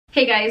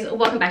Hey guys,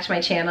 welcome back to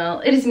my channel.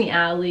 It is me,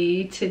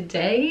 Allie.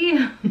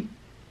 Today,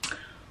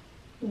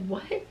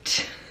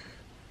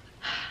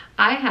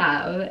 I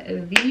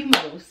have the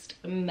most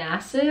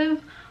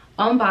massive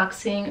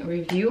unboxing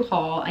review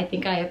haul I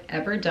think I have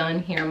ever done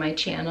here on my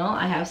channel.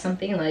 I have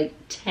something like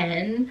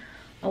 10,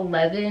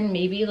 11,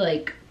 maybe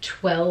like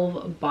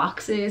 12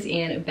 boxes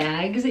and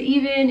bags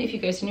even. If you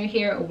guys are new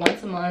here,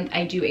 once a month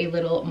I do a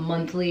little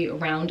monthly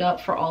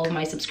roundup for all of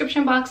my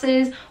subscription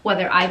boxes,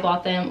 whether I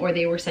bought them or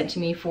they were sent to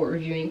me for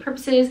reviewing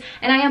purposes,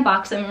 and I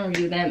unbox them and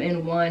review them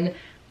in one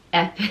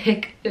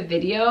epic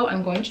video.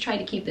 I'm going to try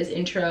to keep this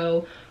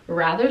intro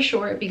rather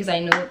short because I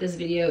know that this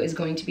video is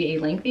going to be a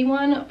lengthy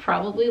one,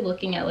 probably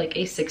looking at like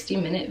a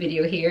 60-minute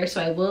video here.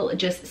 So I will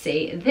just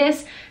say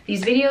this: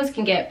 these videos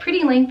can get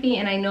pretty lengthy,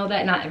 and I know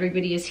that not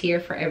everybody is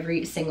here for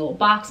every single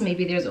box.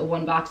 Maybe there's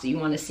one box that you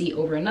want to see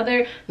over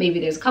another,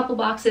 maybe there's a couple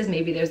boxes,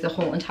 maybe there's the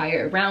whole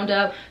entire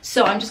roundup.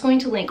 So I'm just going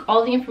to link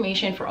all the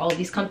information for all of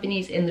these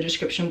companies in the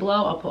description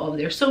below. I'll put all of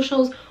their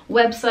socials,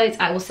 websites.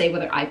 I will say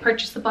whether I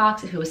purchased the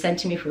box, if it was sent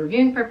to me for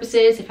reviewing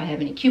purposes, if I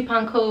have any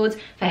coupon codes,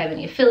 if I have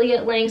any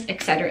affiliate links,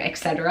 etc,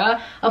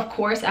 etc. Of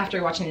course,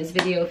 after watching this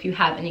video, if you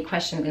have any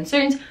questions or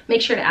concerns,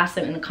 make sure to ask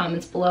them in the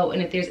comments below.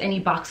 And if there's any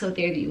box out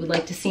there that you would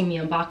like to see me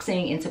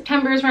unboxing in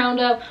September's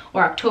roundup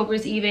or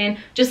October's even,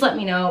 just let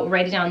me know,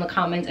 write it down in the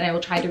comments, and I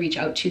will try to reach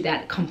out to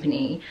that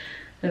company.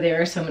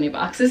 There are so many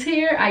boxes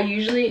here. I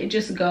usually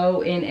just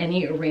go in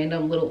any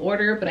random little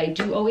order, but I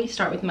do always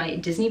start with my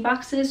Disney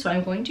boxes, so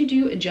I'm going to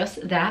do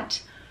just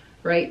that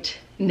right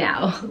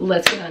now.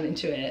 Let's get on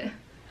into it.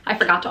 I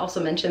forgot to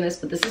also mention this,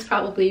 but this is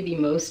probably the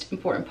most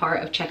important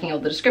part of checking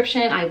out the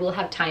description. I will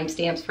have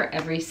timestamps for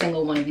every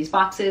single one of these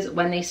boxes,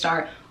 when they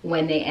start,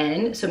 when they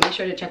end. So make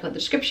sure to check out the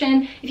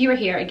description if you are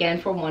here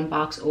again for one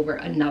box over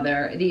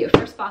another. The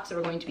first box that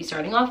we're going to be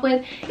starting off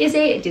with is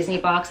a Disney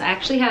box. I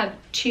actually have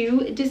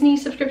 2 Disney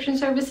subscription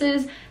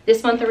services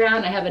this month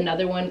around. I have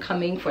another one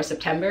coming for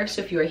September.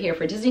 So if you are here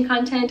for Disney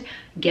content,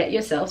 get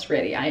yourselves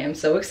ready. I am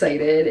so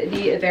excited.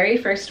 The very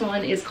first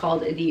one is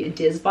called the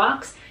Diz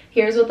box.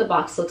 Here's what the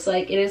box looks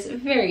like. It is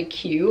very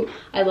cute.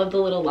 I love the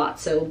little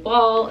Lotso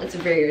ball. It's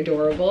very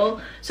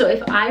adorable. So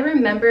if I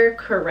remember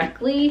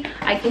correctly,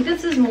 I think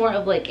this is more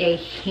of like a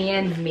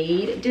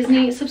handmade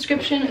Disney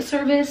subscription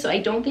service. So I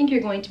don't think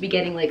you're going to be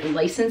getting like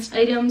licensed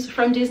items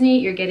from Disney.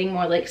 You're getting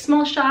more like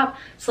small shop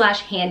 /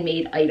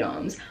 handmade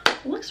items.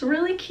 It looks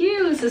really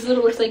cute. This is what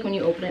it looks like when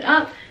you open it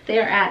up. They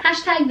are at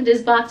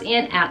 #TheDizBox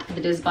and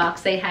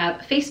 @TheDizBox. They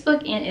have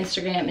Facebook and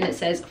Instagram, and it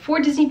says for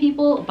Disney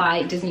people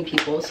by Disney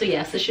people. So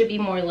yes, this should be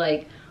more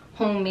like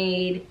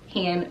homemade,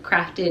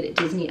 handcrafted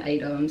Disney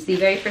items. The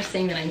very first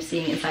thing that I'm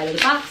seeing inside of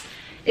the box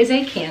is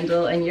a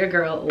candle, and your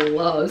girl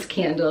loves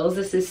candles.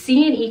 This is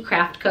C&E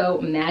Craft Co.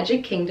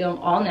 Magic Kingdom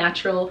all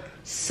natural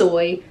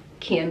soy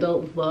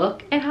candle.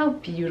 Look at how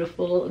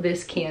beautiful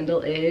this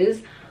candle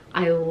is.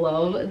 I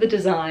love the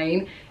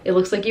design. It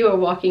looks like you are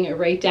walking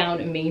right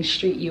down Main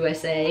Street,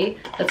 USA.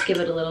 Let's give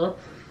it a little,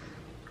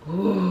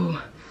 ooh.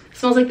 It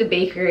smells like the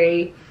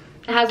bakery.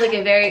 It has like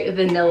a very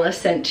vanilla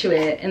scent to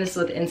it, and this is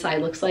what the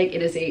inside looks like.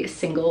 It is a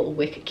single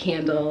wick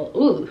candle.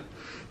 Ooh,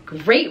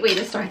 great way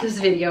to start this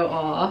video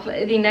off.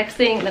 The next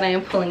thing that I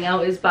am pulling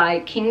out is by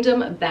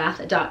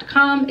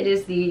kingdombath.com. It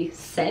is the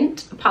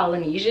scent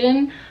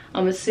Polynesian.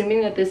 I'm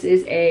assuming that this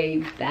is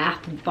a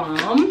bath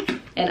bomb,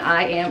 and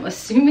I am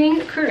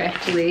assuming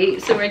correctly.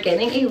 So we're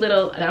getting a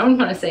little, I don't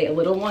want to say a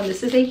little one,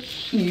 this is a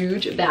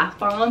huge bath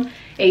bomb,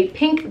 a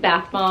pink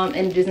bath bomb,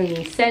 and it is in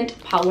the scent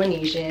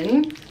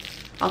Polynesian.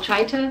 I'll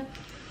try to,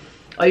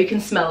 oh, you can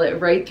smell it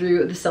right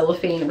through the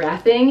cellophane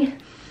wrapping.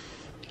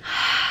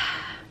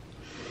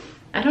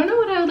 I don't know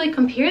what I would like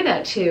compare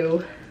that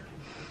to.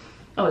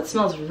 Oh, it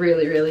smells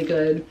really, really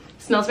good.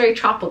 It smells very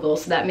tropical,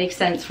 so that makes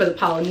sense for the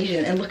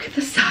Polynesian. And look at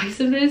the size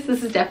of this.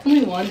 This is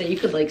definitely one that you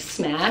could like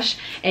smash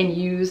and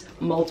use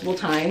multiple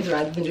times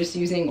rather than just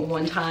using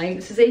one time.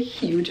 This is a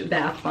huge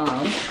bath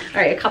bomb. All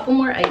right, a couple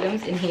more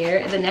items in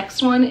here. The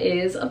next one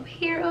is a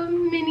pair of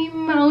Minnie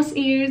Mouse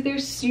ears. They're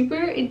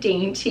super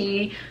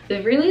dainty.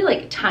 They're really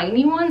like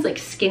tiny ones, like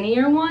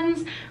skinnier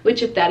ones,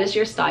 which if that is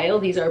your style,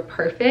 these are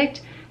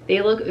perfect.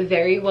 They look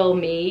very well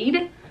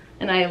made,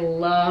 and I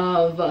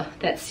love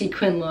that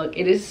sequin look.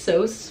 It is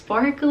so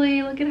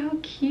sparkly. Look at how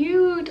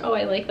cute. Oh,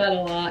 I like that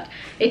a lot.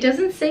 It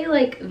doesn't say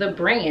like the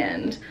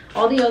brand.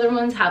 All the other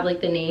ones have like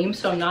the name,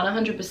 so I'm not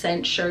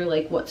 100% sure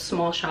like what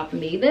small shop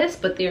made this,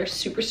 but they're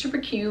super, super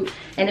cute.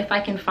 And if I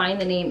can find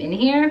the name in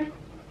here,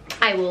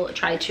 I will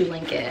try to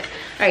link it.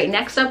 All right,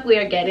 next up we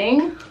are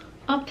getting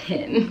a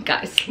pin.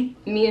 Guys,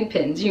 me and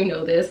pins, you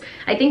know this.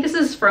 I think this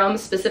is from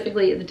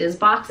specifically the Diz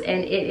box,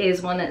 and it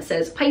is one that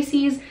says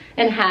Pisces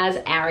and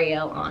has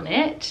Ariel on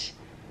it.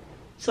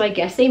 So I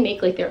guess they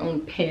make like their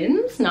own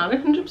pins. Not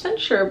 100%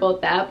 sure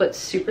about that, but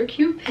super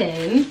cute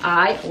pin.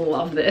 I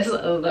love this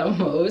the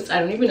most. I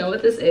don't even know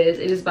what this is.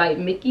 It is by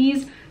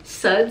Mickey's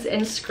Suds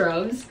and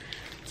Scrubs.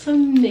 It's a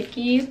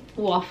Mickey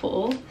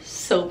waffle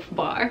soap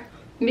bar.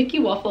 Mickey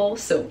Waffle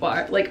soap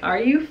bar. Like, are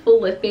you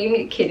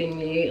flipping kidding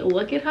me?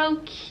 Look at how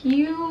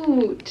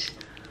cute.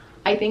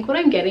 I think what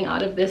I'm getting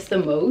out of this the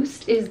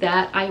most is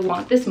that I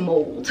want this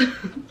mold.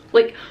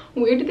 Like,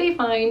 where did they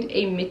find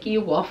a Mickey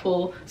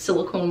waffle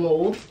silicone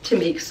mold to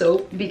make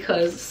soap?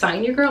 Because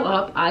sign your girl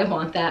up, I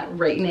want that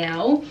right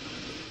now.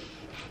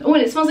 Oh,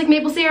 and it smells like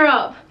maple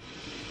syrup.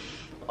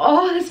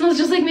 Oh, it smells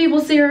just like maple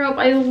syrup.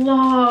 I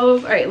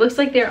love. All right, looks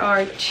like there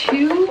are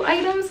 2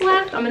 items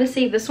left. I'm gonna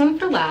save this one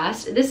for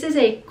last. This is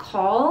a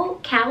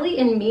Callie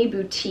and Me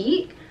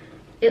boutique.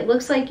 It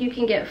looks like you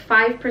can get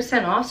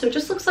 5% off. So it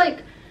just looks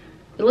like,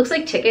 it looks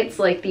like tickets,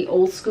 like the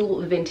old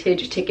school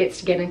vintage tickets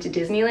to get into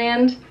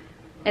Disneyland.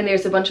 And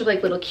there's a bunch of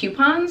like little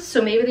coupons. So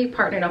maybe they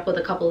partnered up with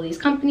a couple of these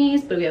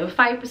companies, but we have a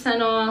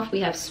 5% off. We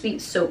have Sweet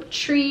Soap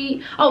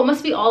Treat. Oh, it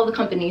must be all the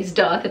companies,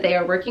 duh, that they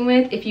are working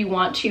with. If you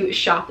want to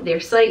shop their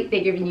site, they're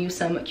giving you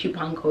some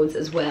coupon codes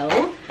as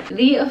well.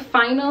 The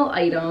final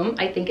item,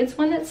 I think it's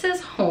one that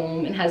says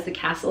home and has the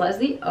castle as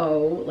the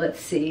O. Let's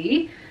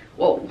see.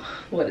 Whoa,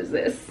 what is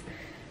this?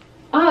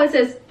 Oh, it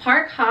says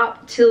park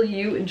hop till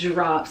you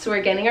drop. So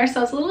we're getting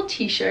ourselves a little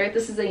t-shirt.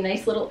 This is a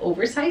nice little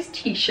oversized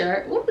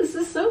t-shirt. Oh, this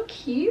is so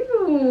cute.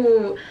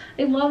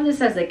 I love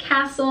this. As a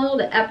castle,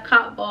 the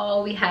Epcot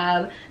ball. We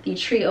have the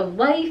Tree of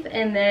Life,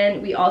 and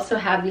then we also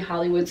have the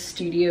Hollywood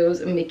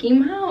Studios Mickey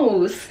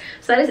Mouse.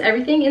 So that is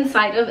everything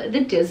inside of the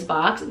Diz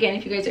box. Again,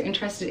 if you guys are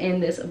interested in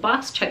this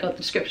box, check out the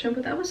description.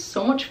 But that was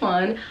so much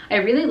fun. I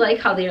really like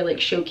how they are like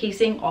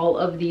showcasing all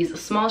of these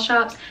small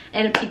shops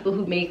and people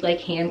who make like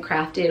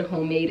handcrafted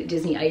homemade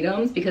Disney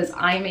items, because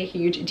I'm a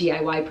huge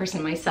DIY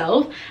person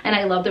myself, and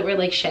I love that we're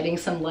like shedding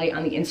some light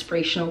on the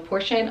inspirational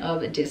portion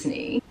of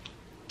Disney.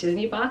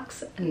 Disney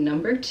box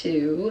number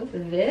 2.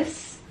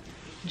 This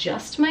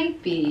just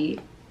might be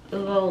the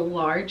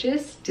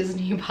largest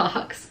Disney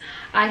box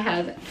I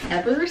have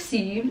ever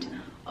received,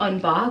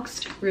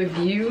 unboxed,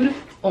 reviewed,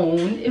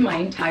 owned in my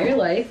entire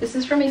life. This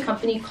is from a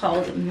company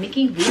called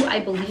Mickey Lou. I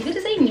believe it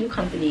is a new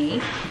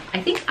company. I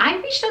think I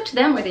reached out to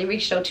them or they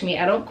reached out to me.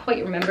 I don't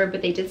quite remember,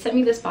 but they did send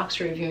me this box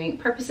for reviewing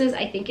purposes.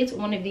 I think it's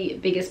one of the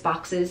biggest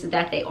boxes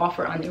that they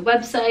offer on their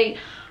website.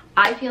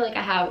 I feel like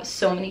I have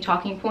so many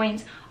talking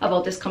points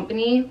about this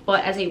company,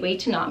 but as a way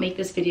to not make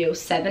this video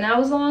 7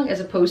 hours long as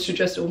opposed to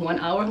just 1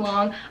 hour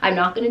long, I'm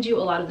not going to do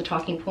a lot of the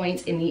talking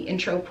points in the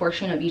intro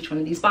portion of each one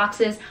of these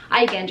boxes.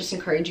 I again just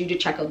encourage you to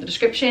check out the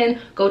description,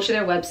 go to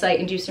their website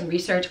and do some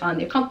research on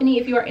their company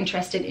if you are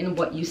interested in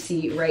what you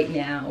see right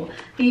now.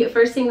 The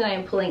first thing that I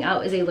am pulling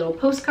out is a little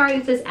postcard.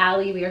 It says,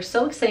 Allie, we are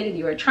so excited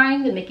you are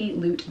trying the Mickey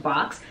Loot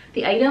box.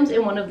 The items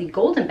in one of the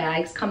golden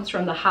bags comes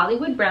from the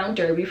Hollywood Brown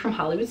Derby from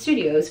Hollywood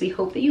Studios. We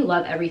hope that you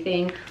love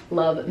everything.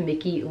 Love,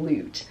 Mickey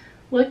Loot.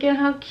 Look at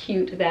how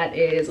cute that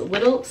is.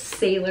 Little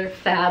Sailor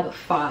Fab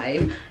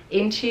 5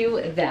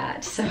 into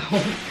that. So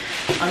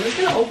I'm just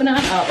gonna open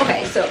it up.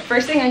 Okay, so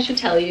first thing I should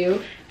tell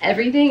you,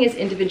 everything is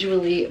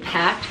individually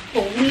packed.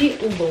 Holy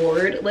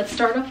Lord. Let's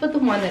start off with the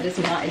one that is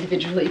not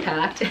individually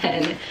packed.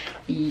 And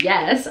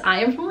yes,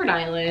 I am from Rhode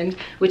Island,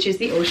 which is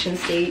the ocean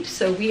state.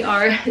 So we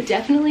are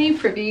definitely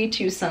privy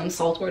to some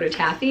saltwater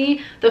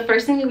taffy. The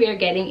first thing that we are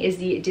getting is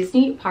the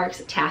Disney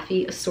Parks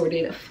Taffy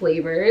assorted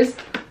flavors.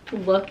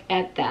 Look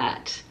at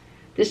that.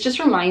 This just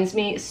reminds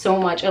me so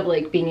much of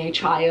like being a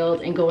child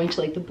and going to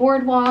like the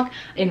boardwalk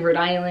in Rhode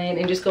Island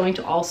and just going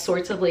to all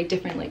sorts of like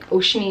different like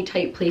oceany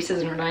type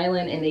places in Rhode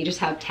Island, and they just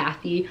have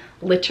taffy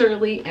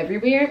literally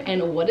everywhere.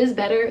 And what is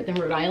better than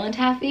Rhode Island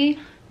taffy?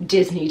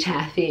 Disney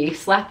taffy.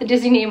 Slap the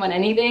Disney name on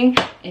anything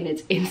and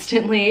it's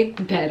instantly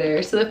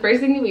better. So the first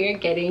thing that we are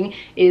getting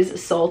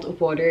is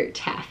saltwater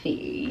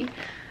taffy.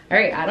 All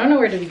right, I don't know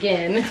where to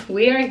begin.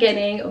 We are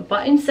getting a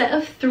button set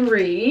of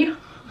 3.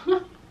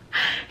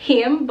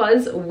 Ham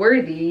Buzz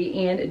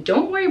Worthy, and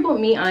don't worry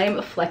about me, I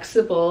am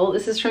flexible.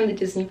 This is from the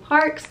Disney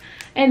parks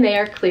and they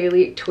are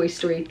clearly Toy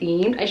Story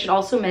themed. I should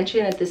also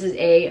mention that this is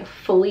a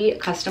fully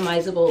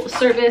customizable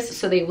service,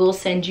 so they will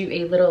send you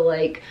a little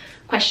like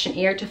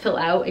questionnaire to fill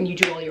out and you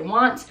do all your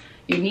wants,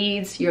 your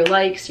needs, your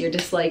likes, your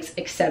dislikes,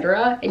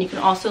 etc. And you can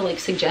also like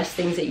suggest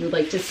things that you would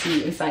like to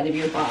see inside of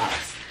your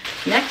box.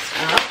 Next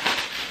up,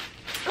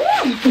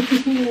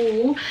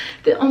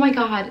 oh my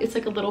god, it's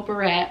like a little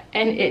barrette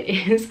and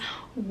it is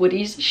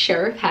Woody's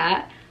sheriff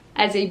hat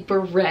as a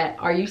barrette.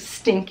 Are you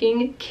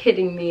stinking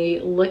kidding me?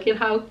 Look at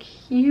how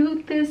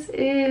cute this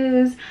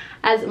is.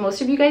 As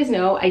most of you guys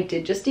know, I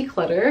did just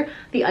declutter.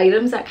 The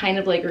items that kind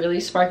of like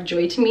really spark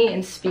joy to me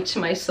and speak to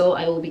my soul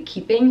I will be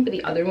keeping, but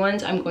the other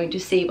ones I'm going to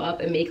save up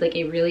and make like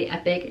a really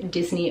epic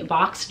Disney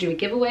box to do a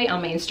giveaway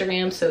on my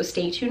Instagram, so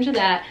stay tuned to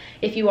that.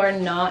 If you are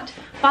not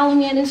following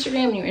me on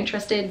Instagram and you're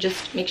interested,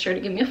 just make sure to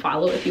give me a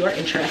follow if you are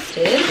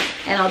interested,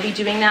 and I'll be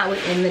doing that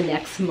within the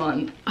next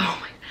month. Oh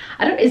my,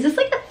 is this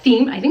like a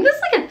theme? I think this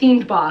is like a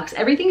themed box.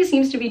 Everything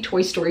seems to be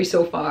Toy Story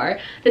so far.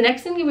 The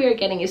next thing that we are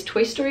getting is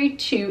Toy Story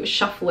 2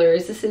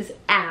 Shufflers. This is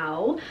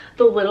Al,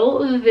 the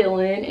little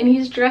villain, and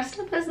he's dressed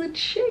up as a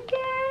chicken.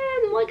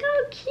 Look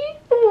how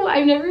cute.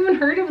 I've never even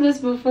heard of this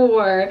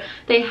before.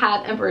 They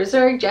have Emperor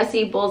Zurg,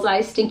 Jessie,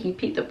 Bullseye, Stinky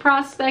Pete the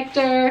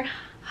Prospector.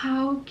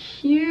 How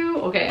cute.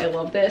 Okay, I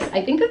love this.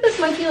 I think that this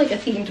might be like a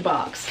themed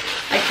box.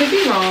 I could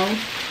be wrong.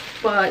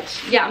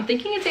 But yeah, I'm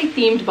thinking it's a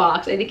themed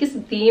box. I think it's a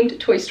themed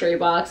Toy Story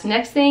box.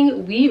 Next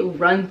thing, we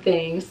run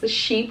things. The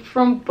sheep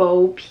from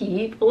Bo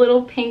Peep, a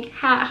little pink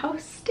hat. How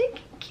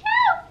stinking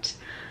cute.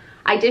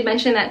 I did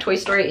mention that Toy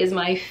Story is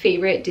my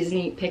favorite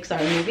Disney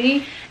Pixar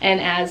movie. And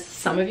as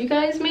some of you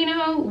guys may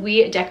know,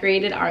 we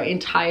decorated our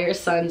entire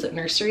son's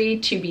nursery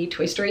to be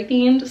Toy Story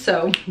themed.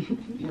 So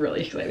I'm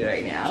really excited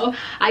right now.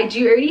 I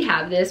do already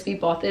have this. We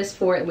bought this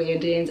for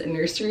Landon's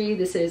nursery.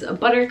 This is a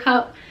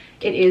Buttercup.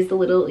 It is the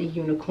little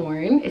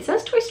unicorn. It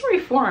says Toy Story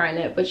 4 on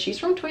it, but she's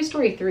from Toy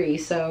Story 3,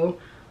 so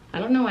I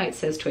don't know why it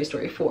says Toy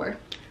Story 4.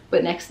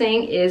 But next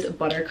thing is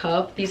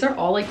Buttercup. These are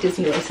all like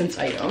Disney licensed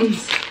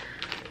items.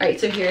 All right,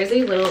 so here's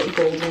a little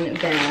golden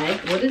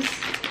bag. What is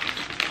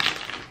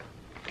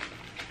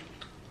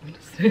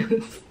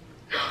this?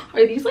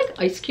 Are these like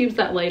ice cubes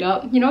that light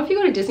up? You know, if you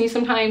go to Disney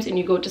sometimes and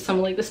you go to some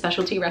of like the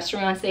specialty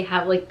restaurants, they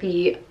have like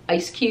the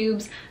ice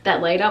cubes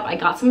that light up. I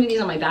got some of these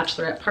on my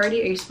bachelorette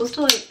party. Are you supposed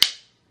to like...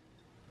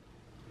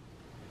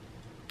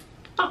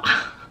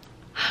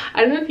 I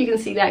don't know if you can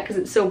see that because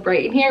it's so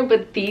bright in here,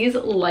 but these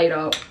light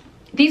up.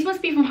 These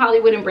must be from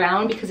Hollywood and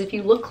Brown because if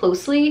you look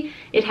closely,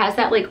 it has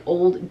that like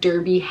old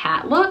derby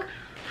hat look.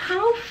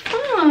 How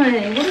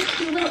fun. What a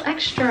cute little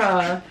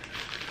extra.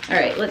 All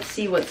right, let's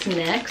see what's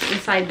next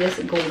inside this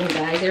golden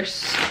bag. There's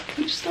so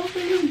much stuff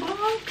in this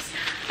box.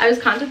 I was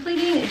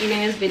contemplating doing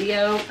this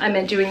video. I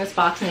meant doing this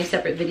box in a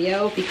separate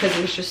video because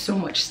there's just so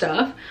much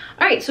stuff.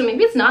 All right, so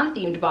maybe it's not a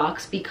themed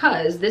box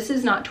because this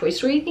is not Toy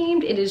Story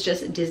themed. It is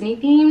just Disney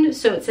themed.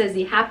 So it says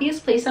the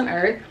happiest place on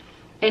earth,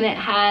 and it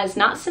has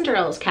not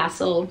Cinderella's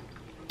castle,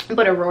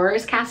 but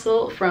Aurora's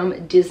castle from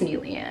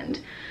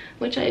Disneyland,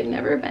 which I've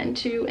never been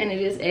to, and it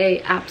is a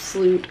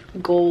absolute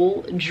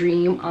goal,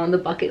 dream on the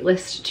bucket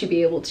list to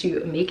be able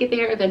to make it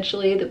there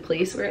eventually, the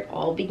place where it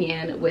all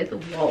began with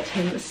Walt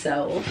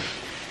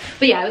himself.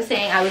 But yeah, I was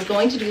saying I was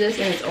going to do this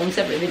in its own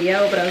separate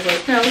video, but I was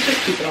like, no, let's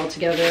just keep it all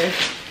together.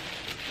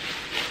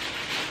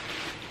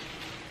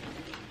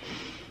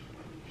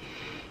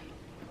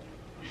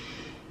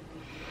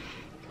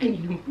 I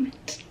need a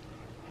moment.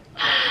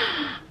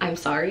 I'm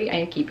sorry, I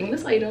am keeping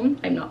this item.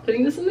 I'm not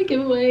putting this in the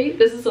giveaway.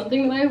 This is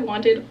something that I've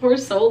wanted for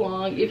so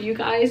long. If you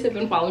guys have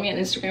been following me on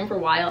Instagram for a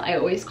while, I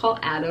always call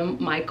Adam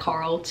my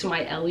Carl to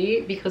my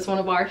Ellie because one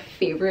of our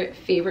favorite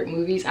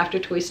movies after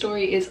Toy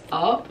Story is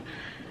Up.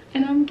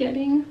 And I'm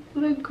getting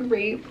the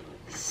grape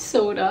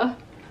soda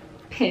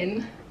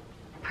pin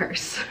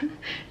purse.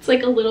 It's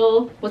like a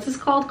little, what's this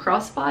called?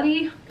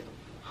 Crossbody?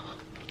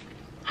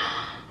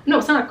 No,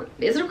 it's not.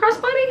 Is it a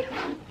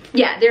crossbody?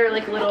 Yeah, they're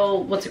like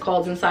little, what's it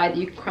called inside that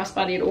you can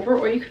crossbody it over,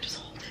 or you could just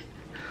hold it.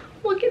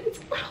 Look at this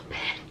little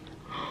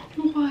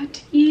pin.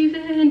 What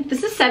even?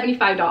 This is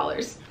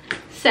 $75.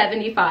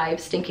 75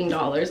 stinking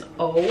dollars.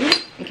 Oh,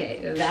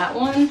 okay, that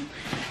one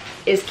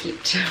is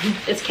kept.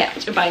 It's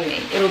kept by me.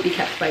 It'll be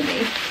kept by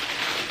me.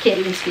 Can't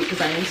even speak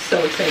because I am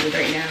so excited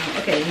right now.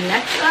 Okay,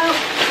 next up,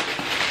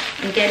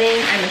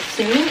 I'm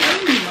assuming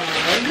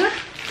a mug.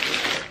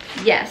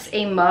 Yes,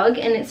 a mug,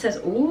 and it says,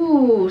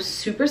 ooh,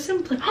 super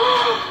simple.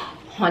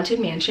 Haunted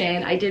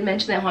Mansion. I did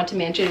mention that Haunted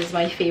Mansion is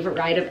my favorite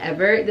ride of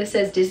ever. This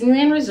says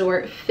Disneyland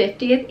Resort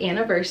 50th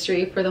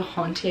anniversary for the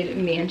Haunted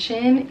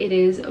Mansion. It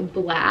is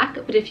black,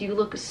 but if you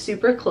look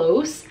super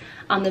close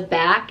on the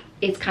back,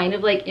 it's kind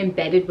of like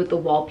embedded with the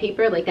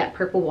wallpaper, like that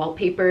purple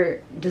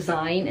wallpaper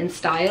design and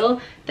style.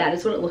 That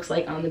is what it looks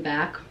like on the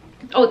back.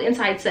 Oh, the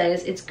inside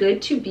says it's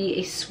good to be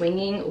a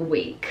swinging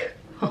wake.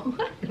 Oh,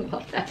 I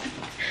love that.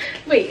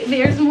 Wait,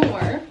 there's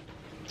more.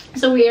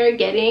 So we are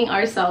getting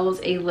ourselves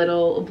a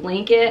little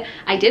blanket.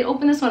 I did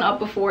open this one up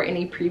before in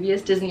a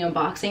previous Disney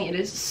unboxing. It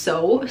is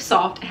so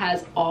soft. It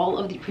has all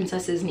of the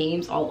princesses'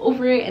 names all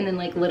over it and then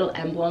like little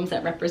emblems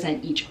that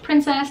represent each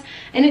princess.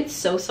 And it's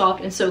so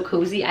soft and so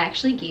cozy. I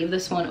actually gave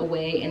this one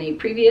away in a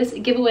previous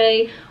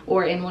giveaway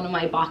or in one of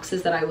my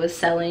boxes that I was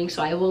selling.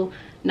 So I will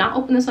not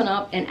open this one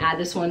up and add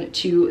this one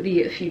to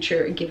the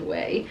future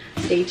giveaway.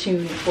 Stay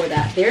tuned for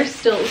that. There's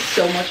still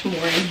so much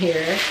more in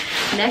here.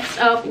 Next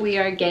up, we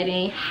are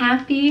getting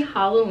Happy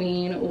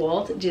Halloween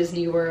Walt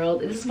Disney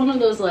World. This is one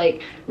of those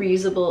like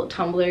reusable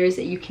tumblers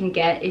that you can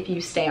get if you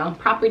stay on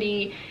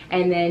property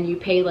and then you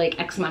pay like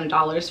X amount of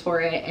dollars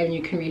for it and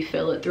you can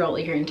refill it throughout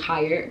like your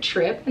entire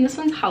trip. And this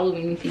one's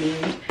Halloween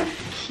themed.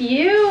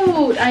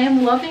 Cute! I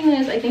am loving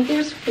this. I think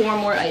there's 4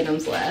 more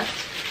items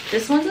left.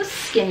 This one's a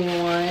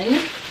skinny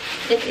one.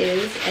 It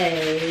is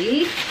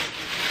a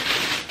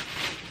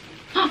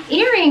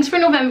earrings for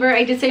November.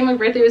 I did say my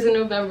birthday was in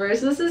November,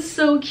 so this is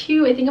so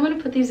cute. I think I'm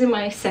gonna put these in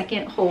my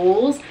second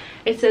holes.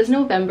 It says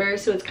November,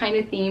 so it's kind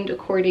of themed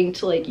according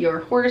to like your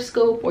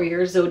horoscope or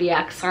your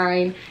zodiac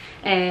sign.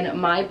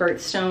 And my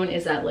birthstone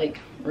is that like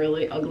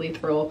really ugly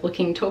throw up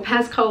looking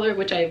topaz color,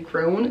 which I've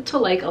grown to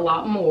like a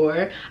lot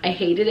more. I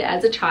hated it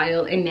as a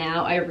child and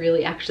now I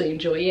really actually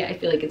enjoy it. I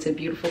feel like it's a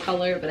beautiful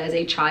color, but as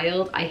a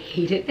child I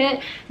hated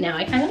it. Now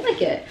I kind of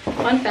like it.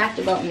 Fun fact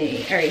about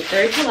me. All right,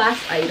 third to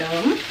last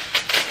item.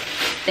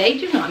 They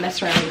do not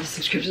mess around with the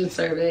subscription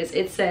service.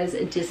 It says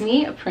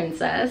Disney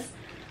Princess.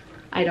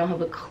 I don't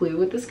have a clue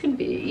what this could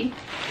be.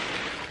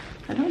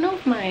 I don't know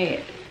if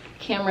my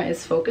camera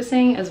is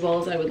focusing as well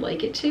as I would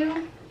like it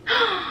to.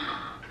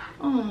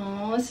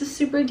 Oh, this is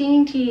super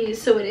dainty.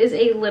 So it is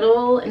a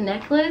little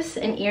necklace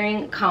and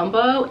earring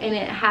combo, and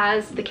it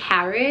has the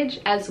carriage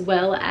as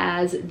well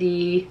as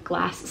the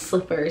glass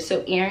slipper.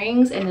 So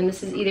earrings, and then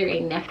this is either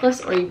a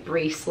necklace or a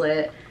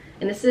bracelet.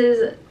 And this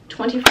is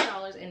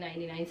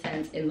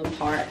 $24.99 in the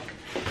park.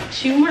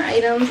 2 more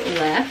items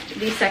left.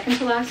 The second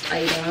to last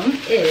item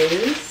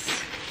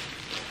is,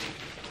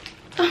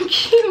 oh,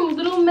 cute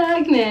little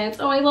magnets.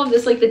 Oh, I love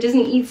this, like the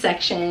Disney Eats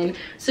section.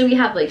 So we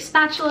have like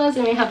spatulas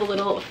and we have a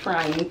little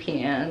frying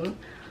pan.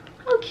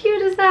 How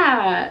cute is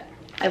that?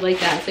 I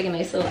like that. It's like a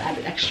nice little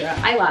added extra.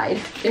 I lied.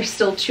 There's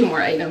still 2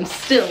 more items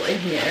still in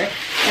here,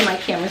 and my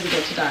camera's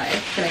about to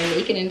die. Can I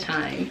make it in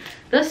time?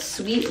 The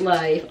Sweet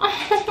Life.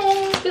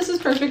 Oh, this is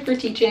perfect for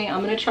teaching. I'm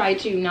gonna try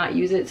to not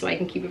use it so I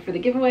can keep it for the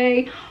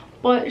giveaway,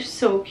 but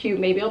so cute.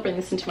 Maybe I'll bring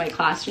this into my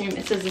classroom.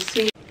 It says the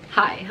Sweet.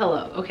 Hi,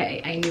 hello.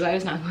 Okay, I knew I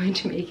was not going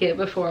to make it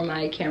before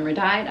my camera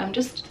died. I'm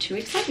just too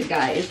excited,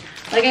 guys.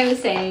 Like I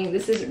was saying,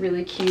 this is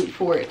really cute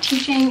for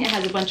teaching. It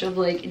has a bunch of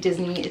like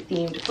Disney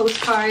themed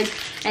postcards,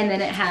 and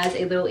then it has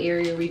a little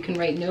area where you can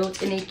write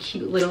notes and a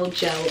cute little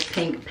gel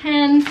pink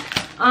pen.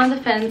 On the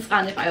fence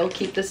on if I will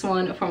keep this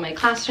one for my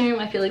classroom.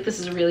 I feel like this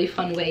is a really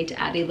fun way to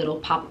add a little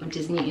pop of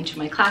Disney into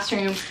my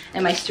classroom,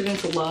 and my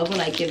students love when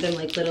I give them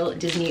like little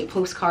Disney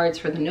postcards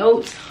for the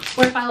notes,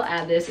 or if I'll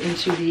add this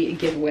into the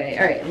giveaway.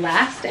 All right,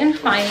 last and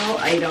final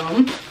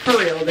item, for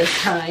real this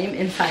time,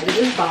 inside of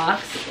this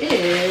box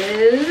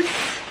is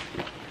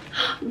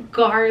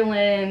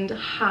garland.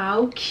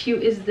 How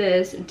cute is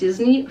this?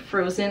 Disney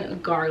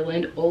Frozen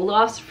garland,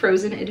 Olaf's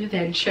Frozen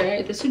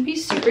Adventure. This would be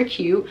super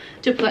cute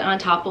to put on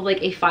top of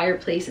like a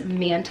fireplace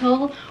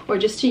mantle, or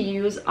just to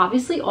use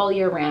obviously all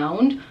year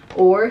round,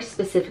 or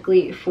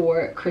specifically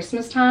for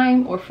Christmas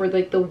time or for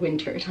like the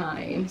winter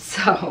time.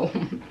 So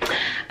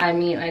I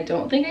mean, I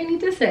don't think I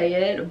need to say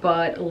it,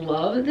 but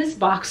love this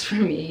box for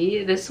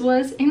me. This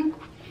was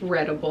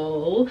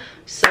incredible.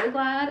 So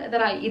glad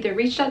that I either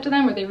reached out to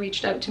them or they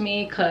reached out to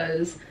me,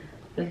 because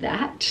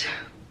that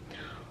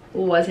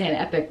was an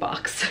epic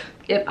box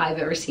if I've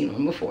ever seen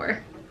one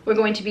before. We're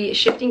going to be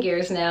shifting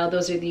gears now.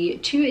 Those are the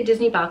 2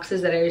 Disney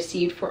boxes that I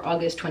received for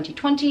August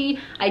 2020.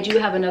 I do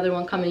have another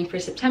one coming for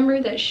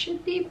September that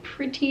should be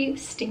pretty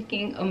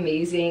stinking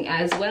amazing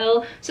as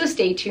well. So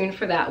stay tuned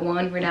for that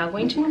one. We're now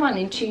going to move on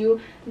into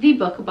the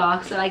book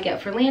box that I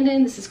get for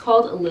Landon. This is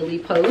called Lily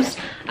Post.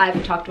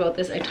 I've talked about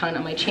this a ton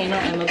on my channel.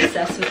 I'm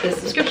obsessed with this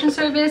subscription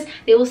service.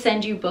 They will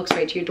send you books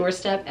right to your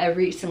doorstep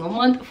every single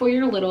month for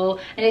your little,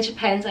 and it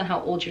depends on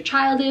how old your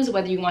child is,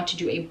 whether you want to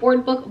do a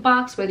board book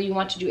box, whether you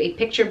want to do a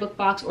picture book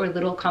box, or a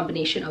little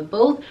combination of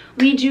both.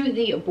 We do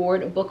the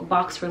board book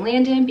box for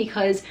Landon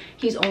because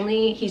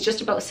he's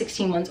just about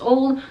 16 months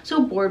old,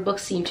 so board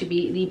books seem to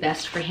be the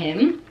best for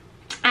him.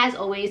 As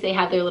always, they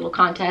have their little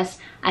contest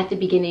at the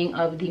beginning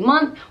of the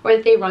month, or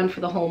that they run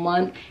for the whole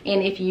month,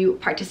 and if you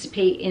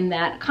participate in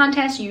that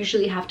contest, you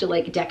usually have to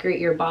like decorate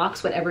your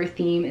box whatever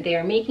theme they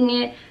are making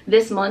it.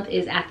 This month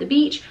is at the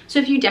beach, so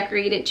if you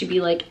decorate it to be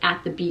like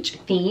at the beach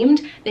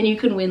themed, then you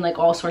can win like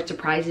all sorts of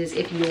prizes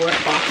if your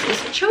box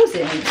is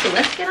chosen. So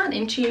let's get on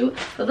into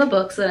the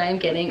books that I'm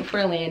getting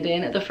for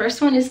Landon. The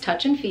first one is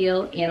Touch and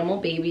Feel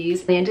Animal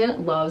Babies.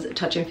 Landon loves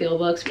Touch and Feel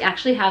books. We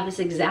actually have this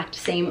exact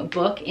same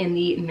book in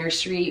the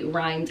nursery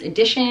rhymes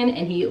edition,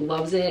 and he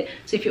loves it.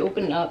 So if you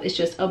open it up, it's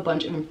just a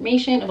bunch of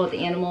information about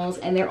the animals,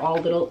 and they're all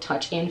little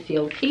touch and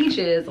feel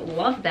pages.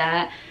 Love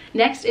that.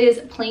 Next is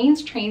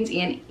Planes, Trains,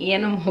 and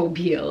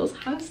Animobiles.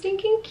 How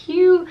stinking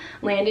cute.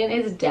 Landon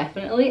is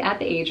definitely at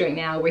the age right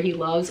now where he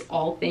loves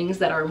all things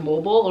that are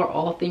mobile, or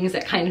all things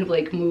that kind of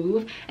like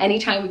move.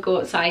 Anytime we go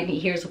outside and he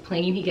hears a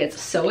plane, he gets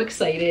so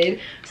excited.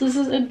 So this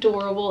is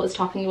adorable. It's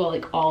talking about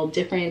like all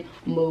different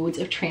modes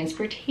of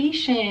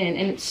transportation,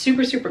 and it's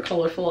super, super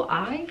colorful.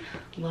 I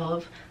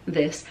love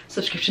this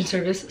subscription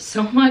service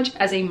so much.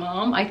 As a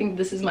mom, I think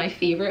this is my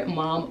favorite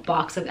mom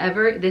box of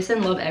ever. This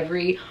and Love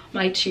Every,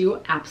 my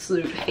 2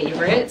 absolute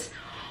favorites.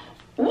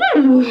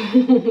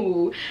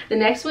 Ooh. The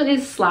next one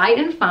is Slide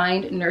and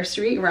Find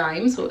Nursery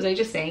Rhymes. What was I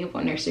just saying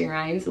about nursery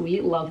rhymes? We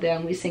love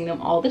them. We sing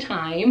them all the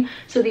time.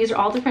 So these are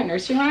all different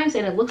nursery rhymes,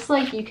 and it looks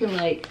like you can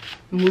like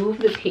move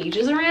the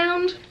pages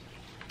around.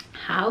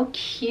 How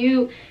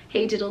cute.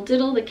 Hey diddle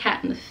diddle, the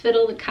cat and the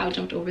fiddle, the cow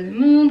jumped over the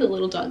moon, the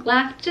little dog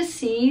laughed to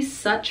see,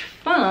 such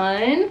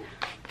fun.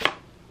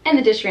 And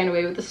the dish ran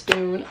away with the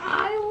spoon.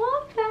 I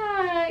love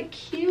that.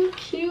 Cute,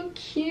 cute,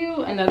 cute.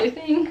 Another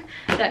thing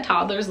that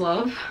toddlers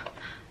love,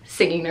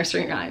 singing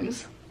nursery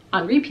rhymes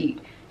on repeat.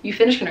 You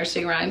finish a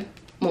nursery rhyme,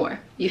 more.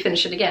 You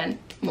finish it again,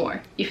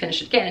 more. You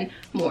finish it again,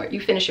 more. You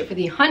finish it for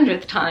the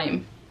 100th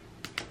time,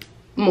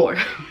 more.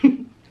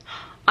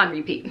 On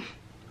repeat.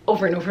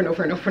 Over and over and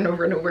over and over and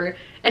over and over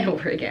and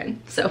over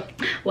again. So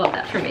love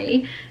that for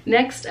me.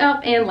 Next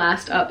up and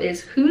last up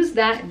is Who's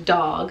That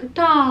Dog?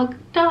 Dog,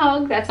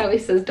 dog. That's how he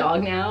says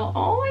dog now.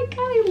 Oh my god,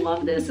 I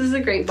love this. This is a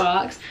great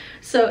box.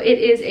 So it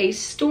is a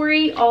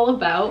story all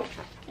about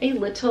a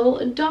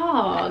little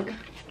dog.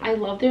 I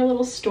love their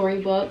little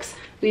storybooks.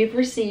 We've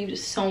received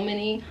so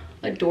many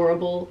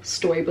adorable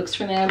storybooks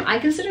for them. I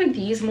consider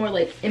these more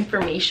like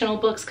informational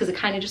books because it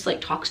kind of just like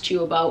talks to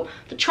you about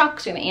the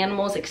trucks and the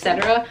animals,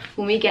 etc.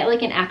 When we get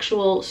like an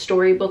actual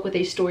storybook with a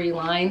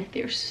storyline,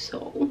 they're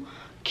so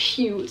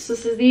cute. So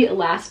this is the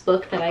last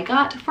book that I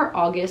got for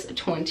August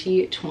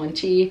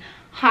 2020.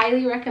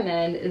 Highly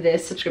recommend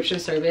this subscription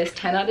service.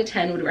 10 out of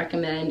 10 would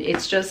recommend.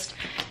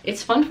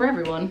 It's fun for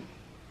everyone.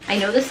 I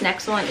know this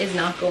next one is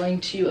not going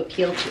to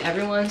appeal to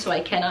everyone, so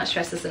I cannot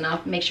stress this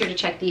enough. Make sure to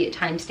check the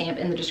timestamp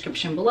in the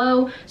description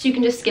below so you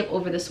can just skip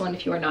over this one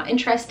if you are not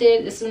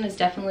interested. This one is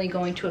definitely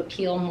going to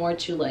appeal more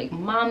to like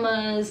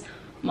mamas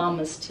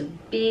to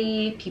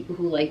be, people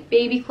who like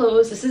baby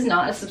clothes. This is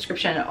not a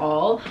subscription at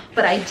all,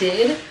 but I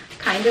did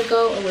kind of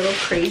go a little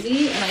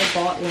crazy and I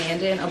bought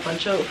Landon a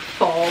bunch of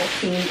fall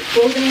themed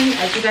clothing.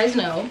 As you guys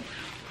know,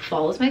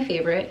 fall is my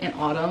favorite and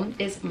autumn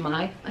is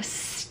my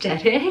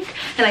aesthetic,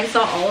 and I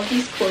saw all of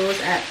these clothes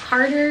at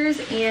Carter's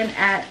and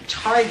at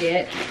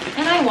Target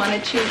and I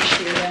wanted to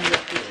share them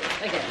with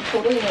you. Again,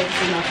 totally know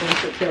this is not going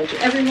to appeal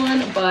to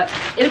everyone, but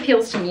it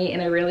appeals to me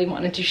and I really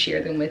wanted to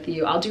share them with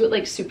you. I'll do it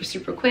like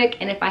super quick,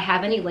 and if I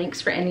have any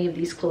links for any of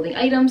these clothing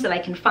items that I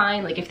can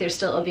find, like if they're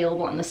still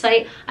available on the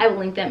site, I will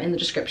link them in the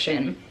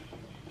description.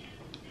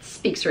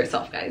 Speaks for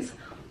itself, guys.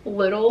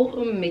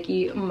 Little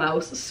Mickey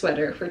Mouse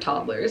sweater for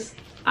toddlers.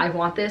 I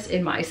want this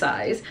in my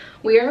size.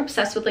 We are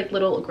obsessed with like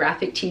little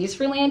graphic tees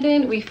for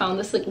Landon. We found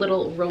this like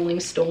little Rolling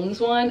Stones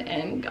one,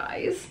 and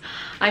guys,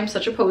 I'm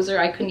such a poser.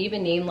 I couldn't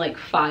even name like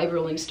 5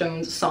 Rolling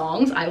Stones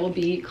songs. I will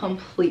be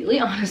completely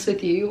honest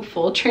with you,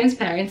 full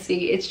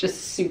transparency. It's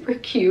just super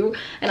cute,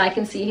 and I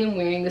can see him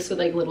wearing this with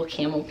like little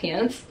camel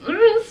pants.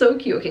 So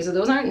cute. Okay, so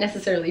those aren't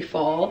necessarily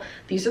fall.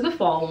 These are the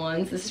fall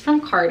ones. This is from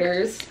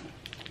Carter's.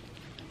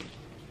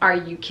 Are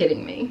you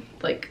kidding me?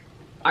 Like,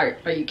 are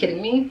you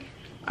kidding me?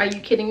 Are you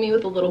kidding me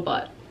with the little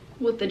butt?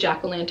 With the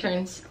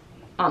jack-o'-lanterns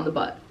on the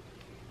butt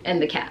and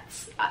the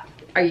cats.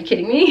 Are you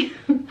kidding me?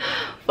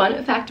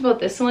 Fun fact about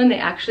this one, they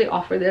actually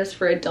offer this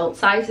for adult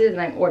sizes, and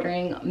I'm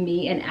ordering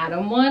me and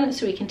Adam one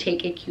so we can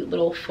take a cute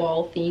little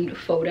fall themed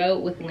photo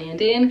with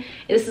Landon.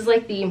 This is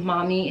like the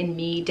mommy and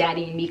me,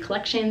 daddy and me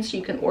collection, so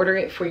you can order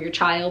it for your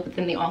child, but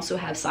then they also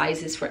have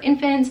sizes for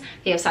infants,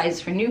 they have sizes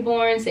for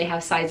newborns, they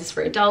have sizes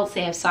for adults,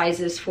 they have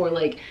sizes for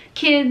like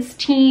kids,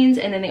 teens,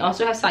 and then they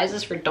also have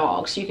sizes for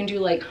dogs, so you can do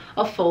like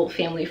a full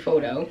family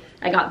photo.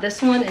 I got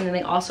this one, and then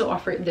they also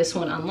offer this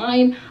one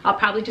online. I'll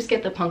probably just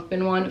get the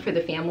pumpkin one for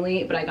the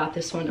family, but I got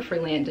this one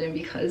for Landon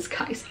because,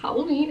 guys,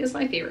 Halloween is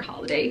my favorite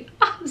holiday.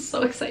 I'm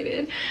so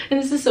excited,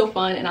 and this is so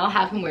fun, and I'll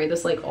have him wear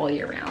this like all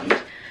year round. All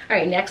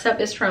right, next up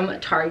is from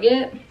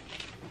Target.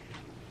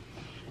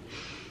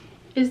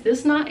 Is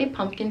this not a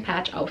pumpkin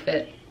patch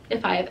outfit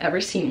if I have ever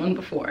seen one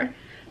before?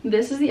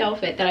 This is the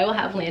outfit that I will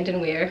have Landon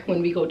wear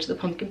when we go to the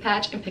pumpkin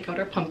patch and pick out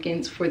our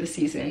pumpkins for the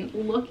season.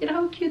 Look at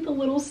how cute the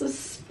little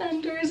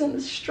suspenders and the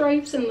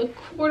stripes and the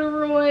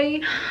corduroy.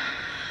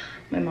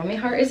 My mommy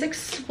heart is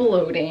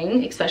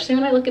exploding, especially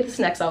when I look at this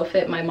next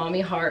outfit. My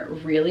mommy heart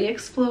really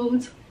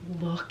explodes.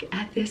 Look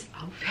at this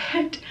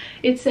outfit.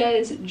 It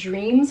says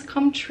dreams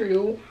come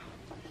true,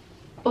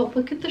 but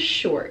look at the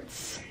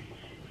shorts.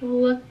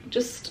 Look,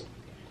 just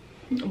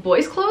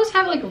boys clothes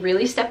have like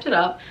really stepped it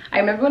up. I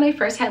remember when I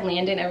first had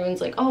Landon,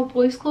 everyone's like, oh,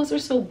 boys clothes are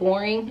so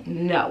boring.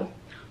 No,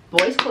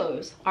 boys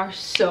clothes are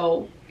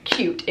so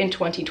cute in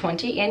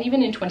 2020 and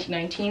even in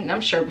 2019, and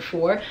I'm sure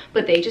before,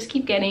 but they just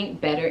keep getting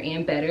better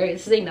and better.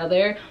 This is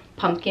another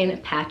pumpkin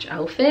patch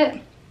outfit.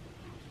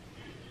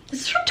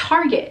 This is from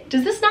Target.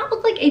 Does this not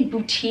look like a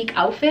boutique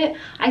outfit?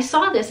 I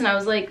saw this and I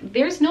was like,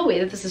 there's no way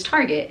that this is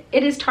Target.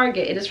 It is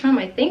Target. It is from,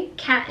 I think,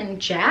 Cat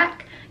and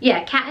Jack.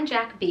 Yeah, Cat and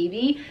Jack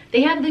Baby.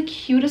 They have the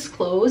cutest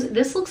clothes.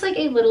 This looks like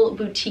a little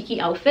boutique-y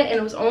outfit, and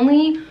it was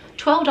only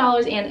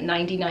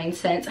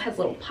 $12.99. It has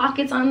little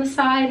pockets on the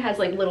side, has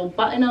like little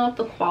button up.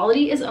 The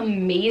quality is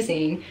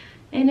amazing,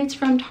 and it's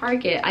from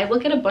Target. I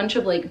look at a bunch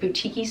of like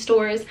boutique-y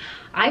stores.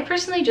 I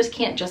personally just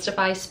can't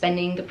justify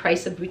spending the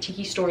price of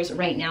boutique stores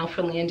right now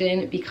for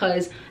Landon,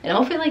 because an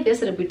outfit like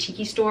this at a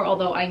boutique store,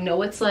 although I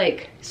know it's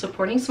like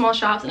supporting small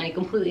shops and I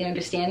completely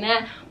understand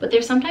that, but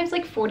they're sometimes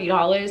like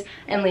 $40,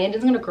 and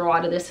Landon's gonna grow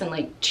out of this in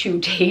like 2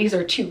 days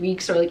or 2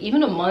 weeks or like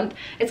even a month.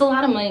 It's a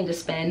lot of money to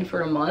spend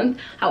for a month.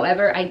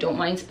 However, I don't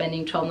mind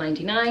spending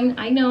 $12.99.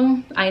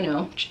 I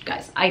know,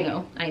 guys, I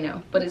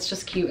know, but it's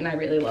just cute and I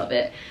really love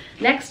it.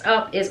 Next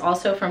up is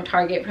also from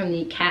Target, from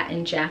the Cat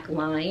and Jack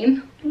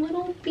line.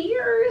 Little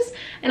beers,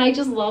 and I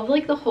just love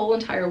like the whole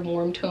entire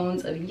warm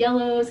tones of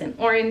yellows and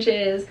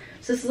oranges.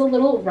 So this is a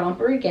little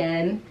romper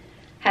again,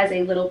 has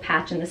a little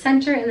patch in the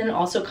center, and then it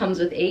also comes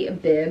with a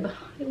bib.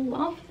 I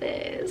love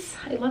this.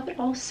 I love it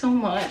all so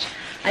much.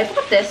 I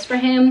bought this for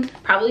him.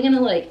 Probably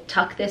gonna like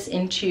tuck this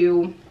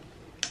into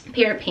a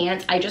pair of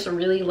pants. I just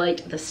really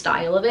liked the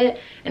style of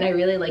it, and I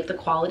really like the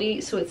quality.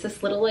 So it's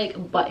this little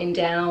like button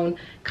down,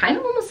 kind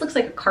of almost looks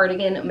like a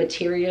cardigan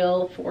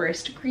material,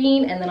 forest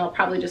green, and then I'll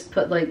probably just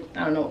put like,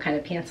 I don't know what kind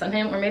of pants on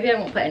him, or maybe I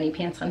won't put any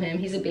pants on him.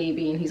 He's a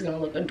baby and he's gonna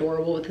look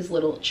adorable with his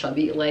little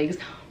chubby legs.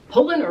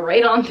 pulling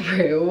right on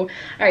through.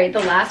 All right, the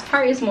last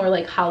part is more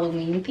like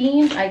Halloween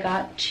themed. I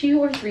got 2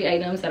 or 3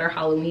 items that are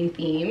Halloween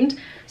themed.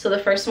 So the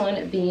first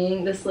one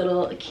being this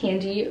little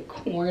candy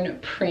corn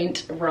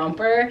print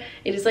romper.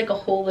 It is like a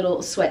whole little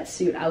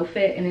sweatsuit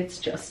outfit, and it's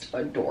just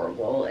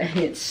adorable, and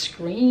it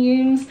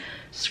screams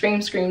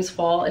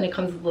fall. And it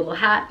comes with a little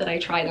hat that I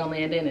tried on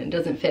Landon, and it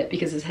doesn't fit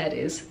because his head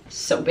is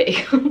so big.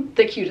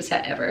 The cutest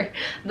head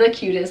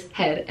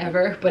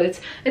ever, but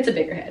it's a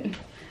bigger head.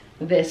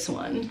 This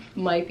one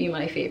might be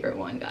my favorite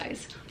one,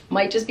 guys.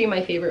 Might just be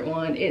my favorite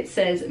one. It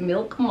says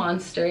Milk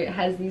Monster. It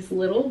has these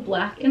little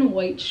black and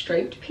white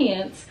striped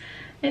pants,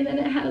 and then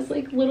it has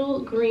like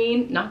little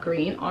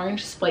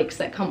orange spikes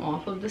that come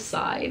off of the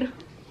side.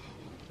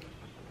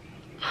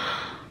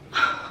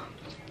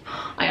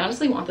 I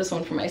honestly want this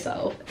one for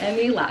myself. And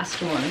the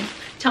last one,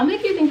 tell me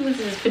if you think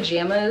this is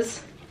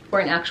pajamas or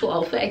an actual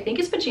outfit. I think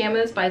it's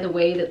pajamas by the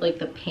way that like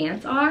the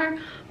pants are,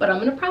 but I'm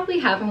gonna probably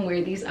have him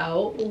wear these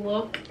out.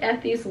 Look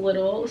at these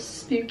little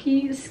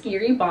spooky,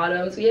 scary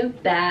bottoms. We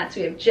have bats,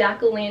 we have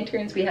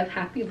jack-o'-lanterns, we have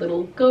happy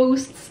little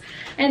ghosts,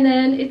 and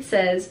then it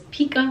says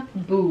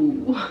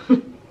peek-a-boo.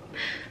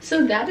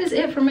 So that is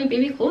it for my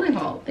baby clothing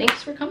haul.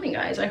 Thanks for coming,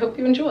 guys. I hope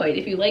you enjoyed.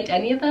 If you liked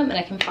any of them, and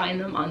I can find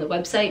them on the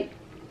website,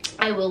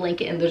 I will link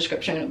it in the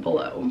description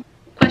below.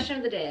 Question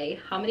of the day: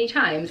 how many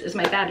times is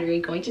my battery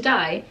going to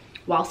die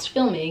whilst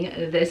filming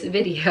this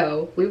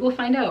video? We will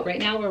find out. Right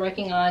now we're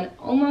working on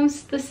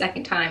almost the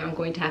second time I'm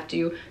going to have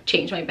to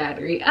change my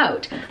battery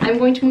out. I'm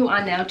going to move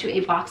on now to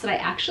a box that I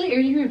actually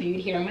already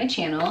reviewed here on my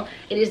channel.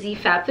 It is the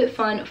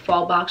FabFitFun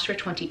Fall Box for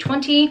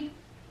 2020.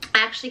 I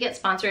actually get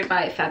sponsored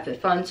by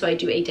FabFitFun, so I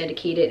do a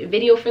dedicated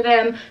video for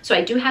them. So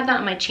I do have that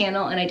on my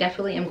channel, and I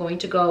definitely am going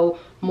to go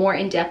more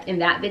in depth in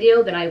that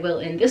video than I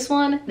will in this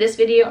one. This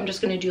video, I'm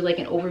just going to do like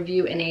an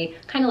overview and a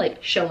kind of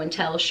like show and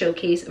tell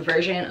showcase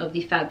version of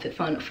the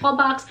FabFitFun Fall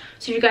Box.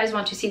 So if you guys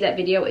want to see that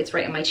video, it's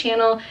right on my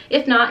channel.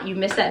 If not, you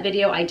missed that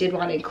video, I did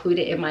want to include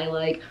it in my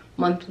like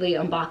monthly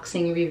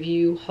unboxing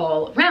review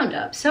haul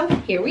roundup. So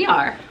here we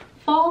are,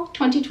 Fall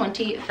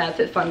 2020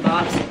 FabFitFun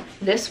box.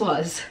 This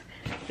was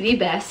the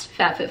best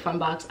FabFitFun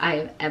box I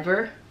have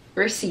ever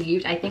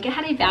received. I think it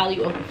had a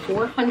value of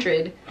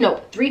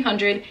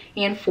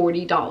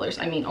 $340.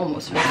 I mean,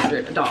 almost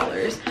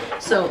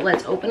 $400. So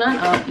let's open on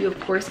up. You of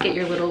course get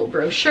your little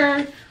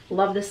brochure.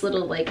 Love this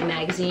little like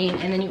magazine,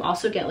 and then you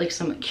also get like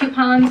some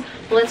coupons.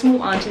 But let's move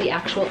on to the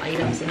actual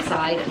items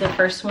inside. The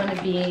first one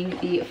being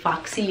the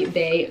Foxy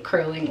Bay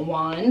curling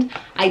wand.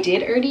 I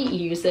did already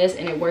use this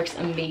and it works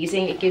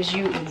amazing. It gives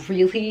you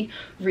really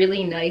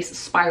nice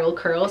spiral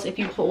curls. If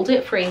you hold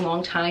it for a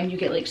long time, you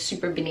get like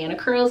super banana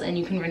curls and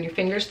you can run your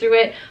fingers through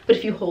it. But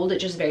if you hold it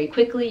just very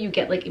quickly, you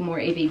get like more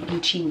of a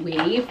beachy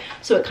wave.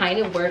 So it kind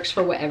of works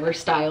for whatever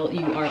style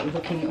you are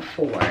looking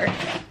for.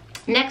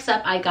 Next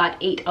up, I got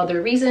 8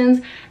 Other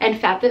Reasons, and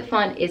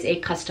FabFitFun is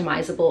a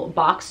customizable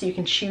box, so you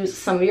can choose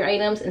some of your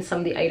items and some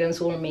of the items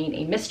will remain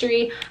a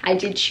mystery. I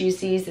did choose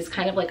these. It's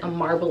kind of like a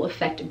marble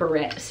effect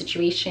barrette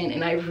situation,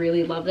 and I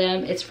really love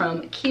them. It's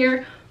from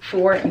Care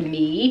For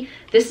Me.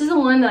 This is the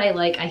one that I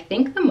like, I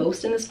think, the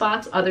most in this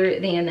box, other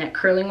than that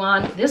curling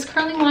wand. This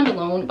curling wand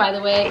alone, by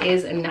the way,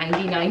 is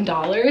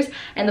 $99,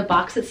 and the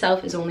box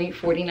itself is only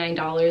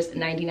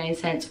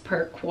 $49.99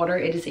 per quarter.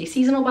 It is a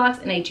seasonal box,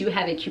 and I do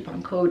have a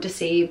coupon code to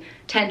save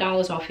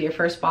 $10 off of your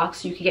first box,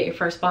 so you can get your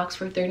first box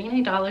for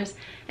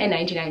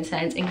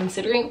 $39.99. And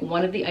considering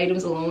one of the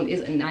items alone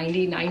is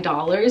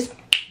 $99,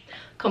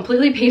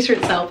 completely pays for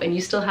itself, and you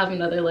still have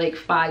another like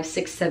 5,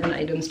 6, 7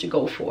 items to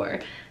go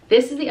for.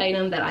 This is the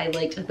item that I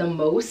liked the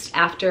most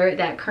after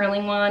that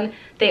curling one.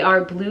 They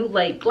are blue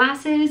light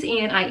glasses,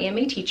 and I am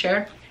a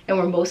teacher, and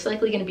we're most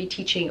likely going to be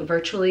teaching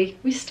virtually.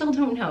 We still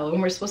don't know,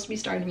 and we're supposed to be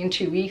starting in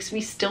 2 weeks.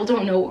 We still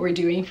don't know what we're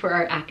doing for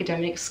our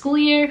academic school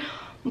year,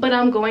 but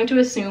I'm going to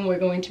assume we're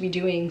going to be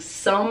doing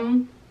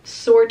some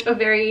sort of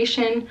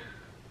variation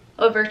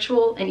of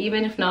virtual, and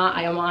even if not,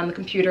 I am on the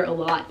computer a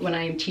lot when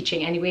I am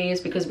teaching anyways,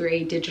 because we're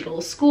a digital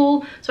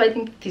school. So I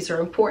think that these are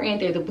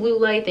important. They're the blue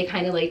light. They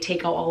kind of like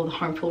take out all of the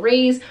harmful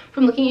rays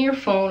from looking at your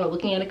phone or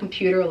looking at a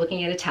computer or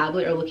looking at a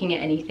tablet or looking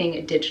at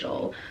anything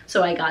digital.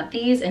 So I got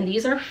these, and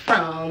these are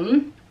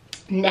from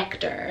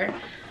Nectar.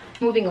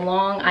 Moving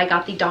along, I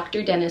got the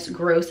Dr. Dennis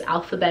Gross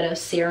Alpha Beta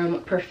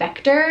Serum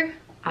Perfector.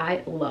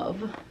 I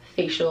love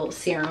facial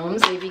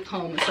serums. They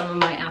become some of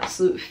my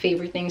absolute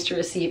favorite things to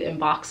receive in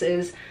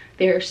boxes.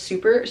 They're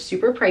super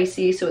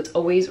pricey, so it's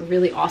always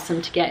really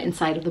awesome to get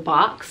inside of the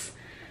box,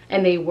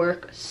 and they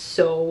work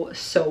so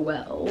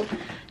well.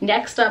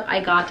 Next up,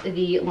 I got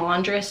the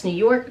Laundress New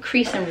York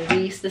Crease and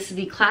Release. This is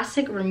the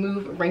Classic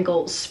Remove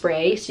Wrinkle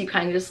Spray. So you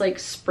kind of just like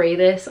spray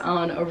this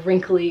on a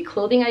wrinkly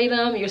clothing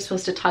item. You're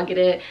supposed to tug at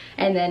it,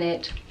 and then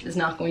it is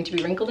not going to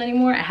be wrinkled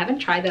anymore. I haven't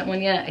tried that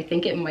one yet. I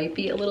think it might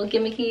be a little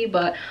gimmicky,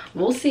 but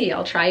we'll see.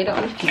 I'll try it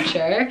out in the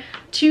future.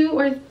 2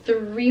 or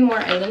 3 more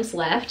items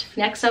left.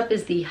 Next up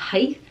is the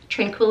Height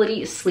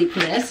Tranquility Sleep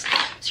Mist.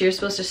 So you're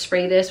supposed to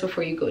spray this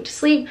before you go to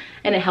sleep,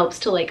 and it helps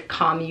to like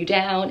calm you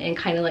down and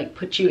kind of like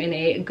put you in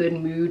a good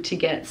mood to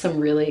get some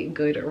really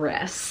good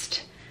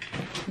rest.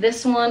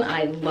 This one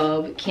I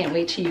love, can't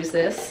wait to use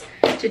this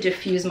to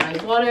diffuse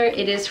my water.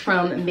 It is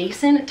from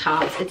Mason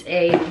Tops. It's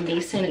a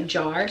mason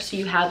jar, so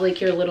you have like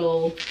your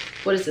little,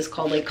 what is this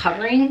called, like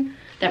covering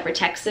that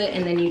protects it,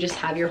 and then you just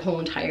have your whole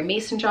entire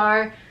mason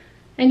jar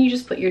and you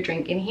just put your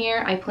drink in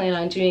here. I plan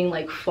on doing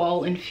like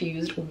fall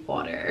infused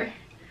water.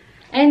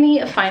 And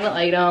the final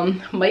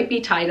item might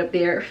be tied up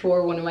there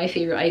for one of my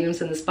favorite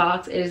items in this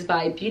box. It is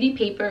by Beauty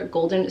Paper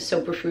Golden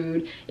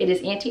Superfood. It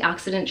is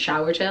antioxidant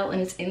shower gel,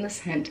 and it's in the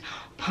scent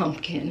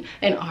pumpkin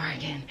and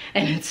Oregon,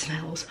 and it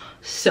smells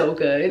so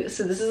good.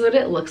 So this is what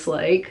it looks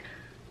like.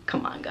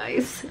 Come on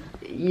guys,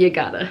 you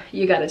gotta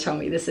tell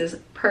me this is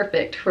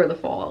perfect for the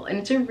fall, and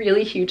it's a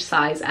really huge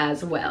size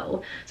as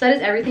well. So that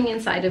is everything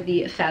inside of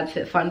the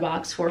FabFitFun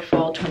box for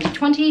fall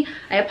 2020.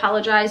 I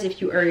apologize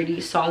if you already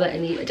saw that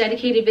in the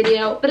dedicated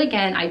video, but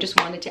again, I just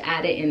wanted to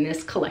add it in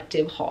this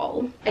collective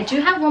haul. I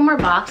do have one more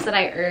box that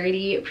I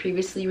already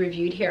previously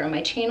reviewed here on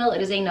my channel.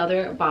 It is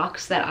another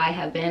box that I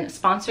have been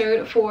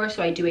sponsored for,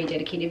 so I do a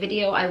dedicated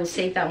video. I will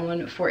save that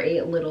one for a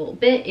little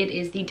bit. It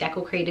is the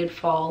Decor Created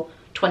Fall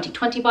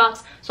 2020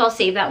 box, so I'll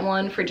save that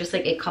one for just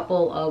like a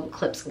couple of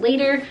clips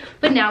later.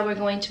 But now we're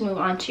going to move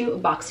on to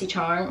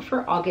boxycharm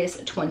for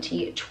August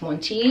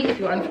 2020. If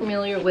you're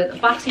unfamiliar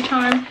with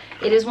boxycharm,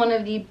 it is one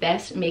of the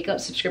best makeup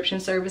subscription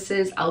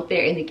services out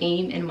there in the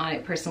game, in my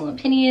personal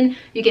opinion.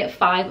 You get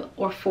 5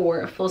 or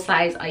 4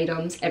 full-size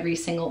items every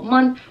single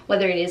month,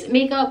 whether it is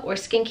makeup or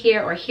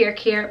skincare or hair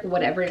care,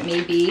 whatever it may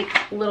be,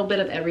 a little bit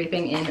of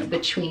everything in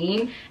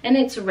between, and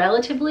it's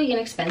relatively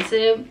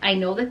inexpensive. I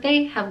know that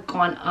they have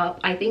gone up.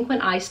 I think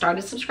when I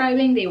started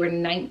subscribing they were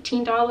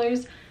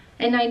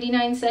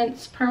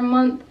 $19.99 per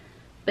month,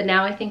 but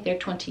now I think they're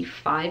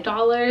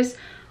 $25.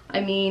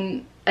 I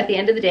mean, at the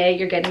end of the day,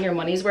 you're getting your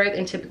money's worth,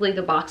 and typically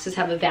the boxes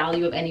have a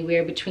value of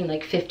anywhere between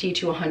like $50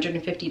 to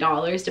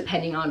 $150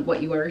 depending on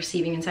what you are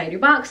receiving inside your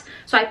box.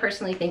 So I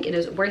personally think it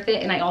is worth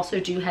it, and I also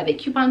do have a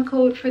coupon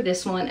code for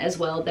this one as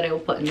well that I will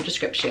put in the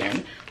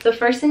description. The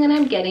first thing that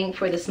I'm getting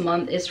for this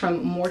month is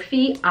from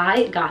Morphe.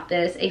 I got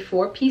this, a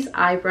 4-piece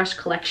eye brush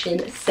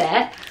collection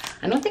set.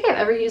 I don't think I've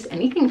ever used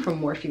anything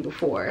from Morphe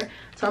before,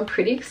 so I'm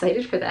pretty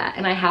excited for that.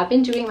 And I have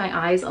been doing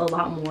my eyes a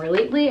lot more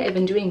lately. I've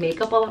been doing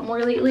makeup a lot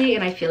more lately,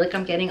 and I feel like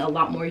I'm getting a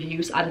lot more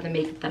use out of the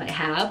makeup that I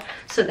have,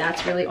 so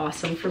that's really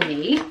awesome for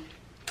me.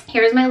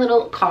 Here's my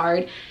little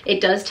card.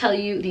 It does tell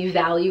you the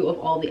value of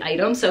all the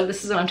items, so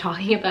this is what I'm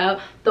talking about.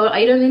 The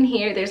item in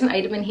here, there's an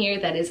item in here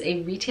that is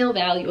a retail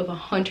value of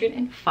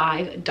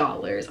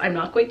 $105. I'm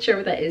not quite sure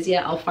what that is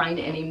yet. I'll find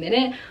it in a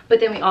minute. But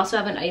then we also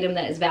have an item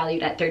that is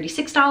valued at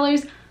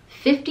 $36,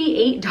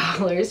 $58,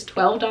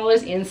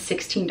 $12, and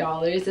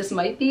 $16. This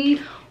might be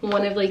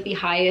one of like the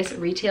highest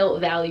retail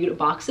valued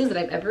boxes that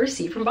I've ever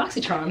received from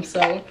boxycharm,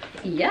 so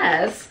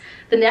yes.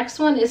 The next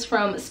one is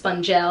from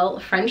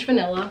Spongel French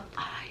Vanilla.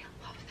 I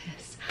love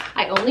this.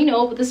 I only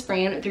know about this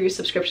brand through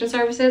subscription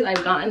services.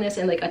 I've gotten this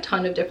in like a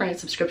ton of different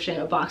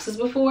subscription boxes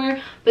before,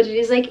 but it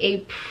is like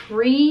a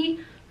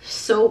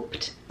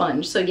pre-soaped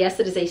sponge. So yes,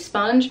 it is a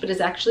sponge, but it's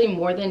actually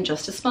more than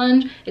just a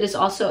sponge. It is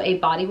also a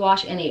body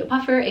wash and a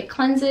buffer. It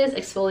cleanses,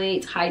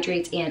 exfoliates,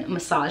 hydrates, and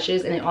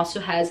massages, and it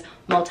also has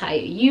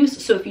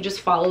multi-use. So if you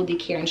just follow the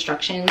care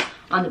instructions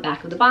on the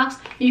back of the box,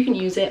 you can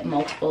use it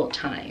multiple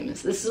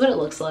times. This is what it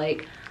looks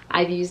like.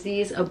 I've used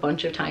these a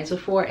bunch of times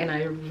before, and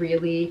I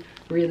really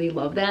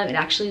love them. It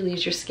actually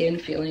leaves your skin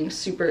feeling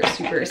super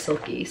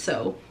silky,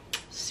 so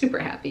super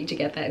happy to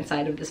get that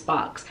inside of this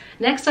box.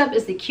 Next up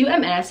is the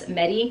QMS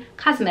Medi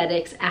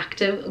Cosmetics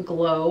Active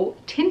Glow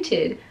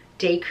Tinted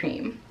Day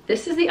Cream.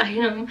 This is the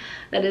item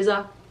that is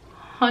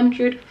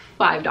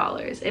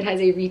 $105. It has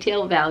a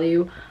retail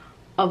value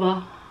of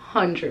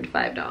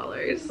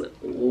 $105.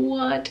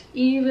 What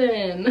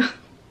even?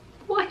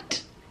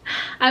 What?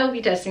 I will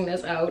be testing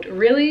this out.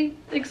 Really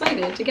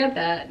excited to get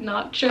that.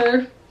 Not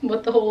sure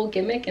what the whole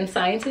gimmick and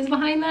science is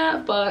behind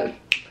that, but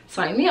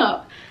sign me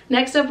up.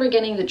 Next up, we're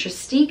getting the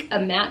Tristique, a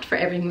matte for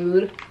every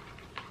mood.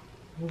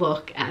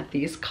 Look at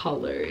these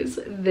colors.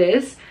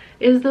 This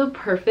is the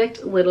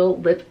perfect little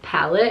lip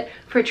palette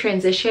for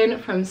transition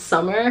from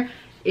summer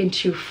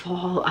into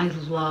fall. I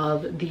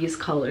love these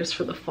colors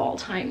for the fall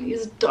time,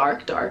 these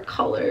dark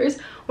colors.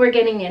 We're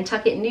getting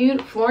Nantucket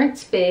Nude,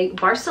 Florence Fig,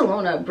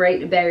 Barcelona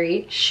Bright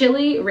Berry,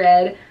 Chili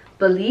Red,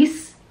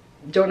 Belize,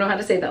 don't know how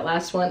to say that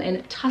last one,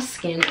 and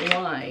Tuscan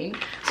Wine.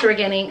 So we're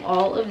getting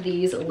all of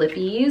these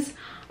lippies.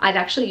 I've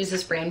actually used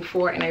this brand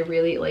before, and I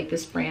really like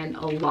this brand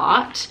a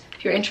lot.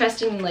 If you're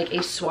interested in like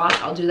a swatch,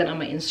 I'll do that on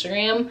my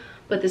Instagram,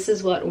 but this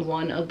is what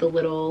one of the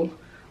little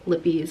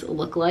lippies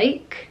look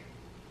like.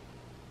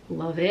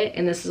 Love it.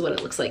 And this is what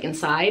it looks like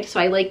inside. So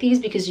I like these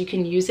because you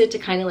can use it to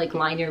kind of like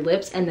line your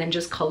lips and then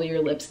just color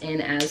your lips in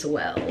as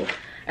well.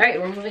 All right,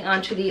 we're moving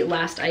on to the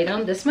last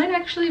item. This might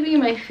actually be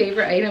my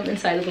favorite item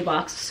inside of the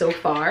box so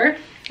far.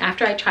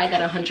 After I tried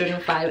that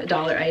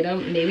 $105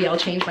 item, maybe I'll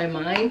change my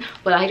mind,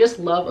 but I just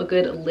love a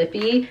good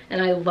lippy,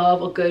 and I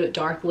love a good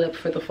dark lip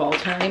for the fall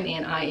time,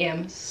 and I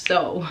am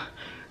so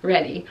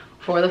ready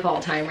for the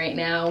fall time right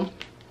now.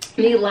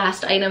 The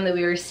last item that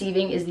we are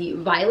receiving is the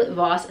Violet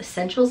Voss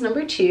Essentials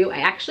number 2. I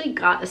actually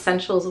got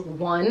Essentials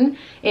 1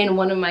 in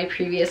one of my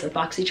previous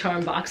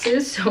BoxyCharm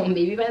boxes, so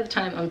maybe by the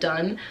time I'm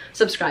done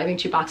subscribing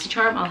to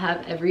BoxyCharm, I'll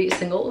have every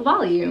single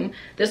volume.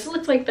 This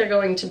looks like they're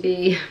going to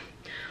be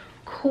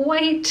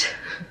quite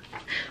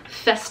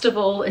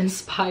festival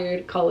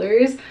inspired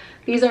colors.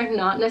 These are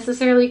not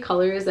necessarily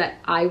colors that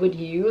I would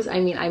use.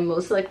 I mean, I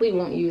most likely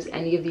won't use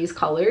any of these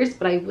colors,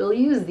 but I will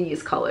use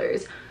these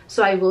colors.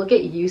 So I will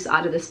get use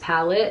out of this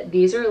palette.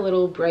 These are a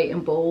little bright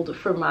and bold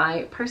for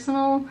my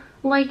personal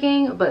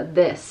liking, but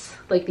this,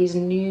 like these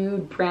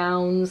nude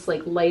browns,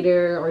 like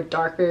lighter or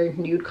darker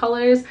nude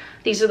colors,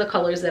 these are the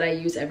colors that I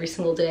use every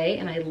single day,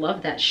 and I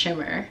love that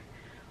shimmer.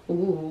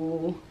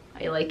 Ooh,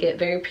 I like it,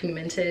 very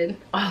pigmented.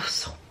 Oh,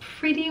 so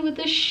pretty with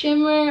the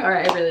shimmer. All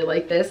right, I really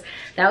like this.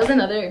 That was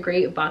another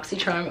great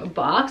BoxyCharm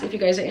box. If you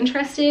guys are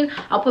interested,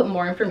 I'll put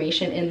more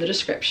information in the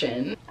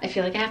description. I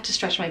feel like I have to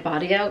stretch my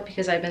body out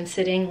because I've been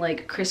sitting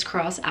like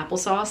crisscross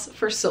applesauce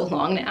for so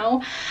long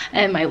now,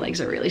 and my legs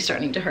are really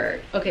starting to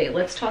hurt. Okay,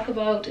 let's talk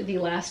about the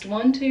last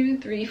 1, 2,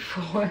 3,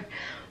 4,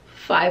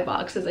 5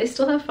 boxes. I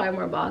still have 5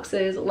 more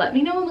boxes. Let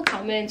me know in the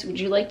comments, would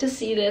you like to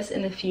see this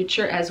in the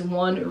future as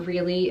one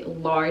really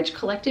large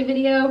collective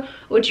video? Or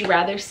would you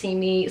rather see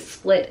me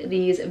split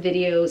these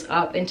videos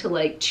up into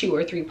like 2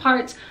 or 3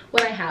 parts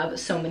when I have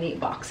so many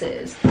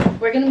boxes?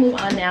 We're gonna move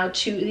on now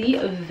to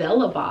the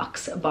Vella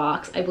box.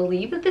 I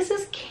believe that this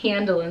is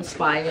candle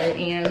inspired,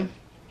 and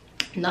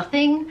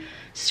nothing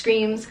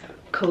screams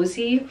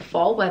cozy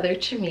fall weather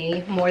to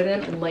me more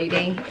than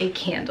lighting a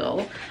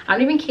candle. I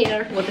don't even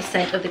care what the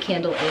scent of the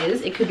candle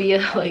is. It could be a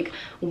like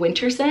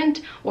winter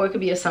scent or it could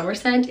be a summer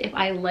scent. If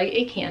I light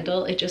a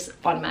candle, it just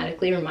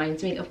automatically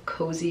reminds me of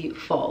cozy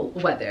fall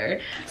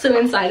weather. So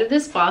inside of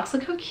this box,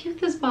 look how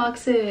cute this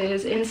box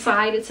is.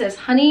 Inside it says,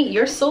 honey,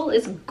 your soul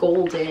is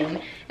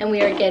golden. And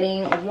we are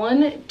getting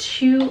 1,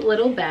 2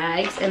 little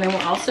bags, and then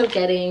we're also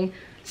getting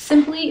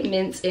Simply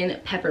Mints in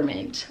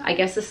Peppermint. I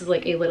guess this is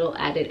like a little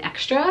added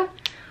extra.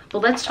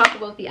 But let's talk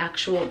about the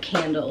actual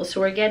candles. So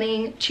we're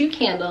getting 2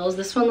 candles.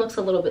 This one looks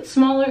a little bit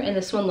smaller and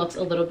this one looks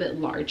a little bit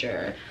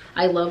larger.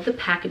 I love the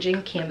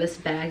packaging canvas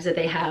bags that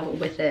they have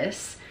with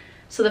this.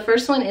 So the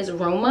first one is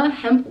Roma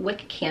Hemp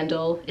Wick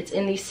Candle. It's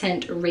in the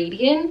scent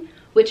Radiant,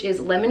 which is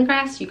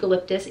lemongrass,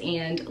 eucalyptus,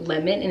 and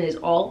lemon, and is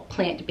all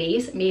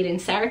plant-based, made in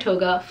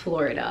Saratoga,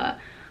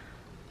 Florida.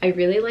 I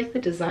really like the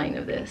design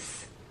of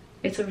this.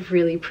 It's a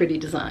really pretty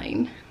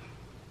design.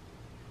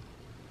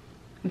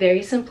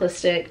 Very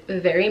simplistic,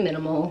 very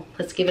minimal.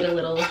 Let's give it a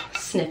little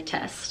sniff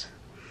test.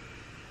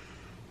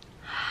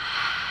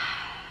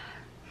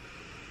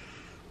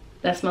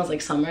 That smells like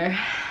summer.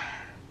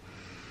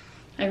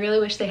 I really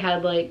wish they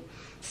had like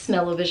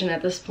smell-o-vision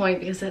at this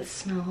point, because that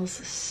smells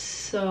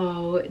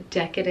so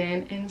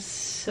decadent and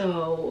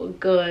so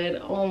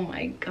good. Oh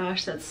my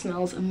gosh, that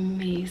smells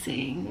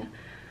amazing.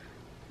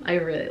 I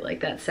really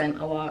like that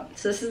scent a lot.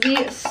 So this is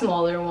the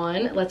smaller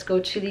one. Let's go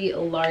to the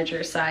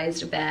larger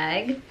sized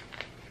bag.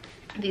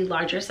 The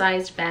larger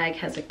sized bag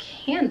has a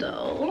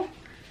candle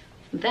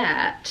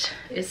that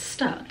is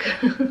stuck,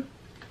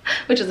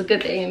 which is a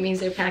good thing. It means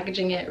they're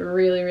packaging it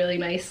really, really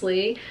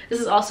nicely.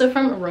 This is also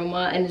from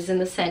Aroma and is in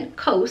the scent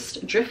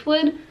Coast,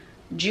 Driftwood,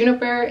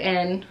 Juniper,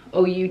 and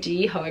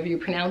OUD, however you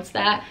pronounce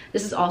that.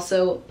 This is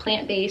also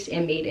plant-based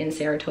and made in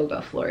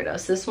Saratoga, Florida.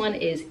 So this one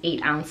is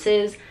 8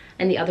 ounces,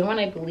 and the other one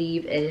I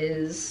believe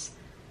is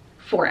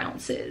 4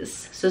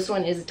 ounces. So this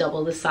one is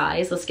double the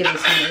size. Let's give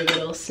this one a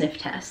little sniff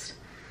test.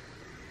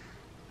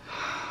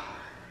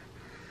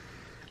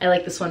 I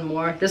like this one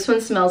more. This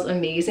one smells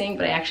amazing,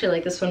 but I actually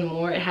like this one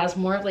more. It has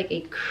more of like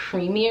a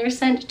creamier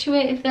scent to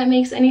it, if that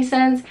makes any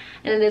sense.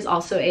 And it is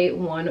also a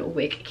 1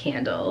 wick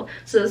candle.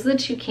 So those are the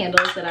 2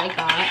 candles that I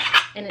got.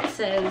 And it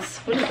says,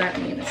 what does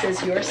that mean? It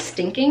says, you're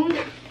stinking.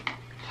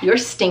 You're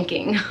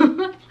stinking.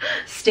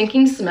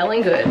 Stinking,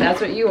 smelling good.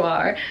 That's what you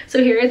are.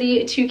 So here are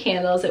the 2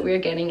 candles that we're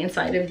getting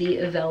inside of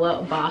the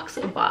Vella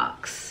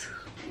box.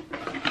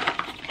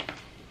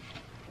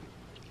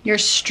 You're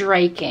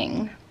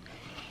striking.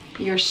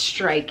 You're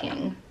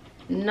striking,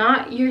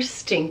 not you're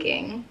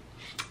stinking.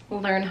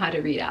 Learn how to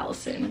read,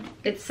 Allison.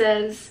 It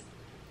says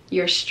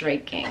you're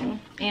striking,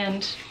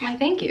 and why,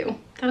 thank you.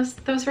 That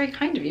was very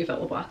kind of you,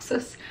 Vella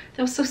Boxes.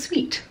 That was so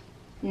sweet.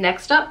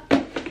 Next up,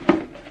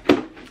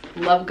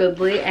 Love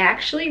Goodly. I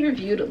actually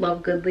reviewed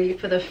Love Goodly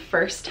for the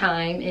first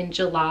time in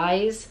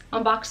July's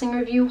unboxing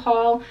review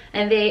haul,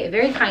 and they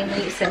very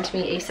kindly sent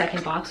me a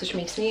second box, which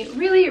makes me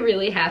really,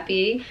 really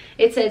happy.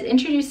 It says,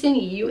 introducing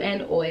You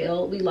and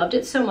Oil. We loved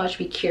it so much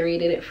we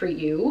curated it for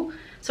you.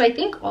 So I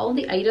think all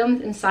the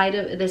items inside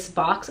of this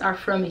box are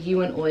from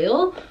You and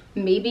Oil.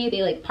 Maybe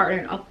they like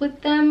partnered up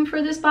with them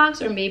for this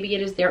box, or maybe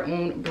it is their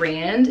own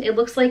brand. It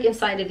looks like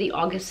inside of the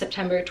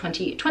August-September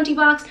 2020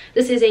 box,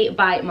 this is a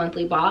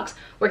bi-monthly box.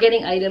 We're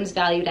getting items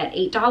valued at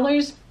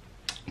 $8.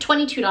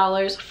 $22,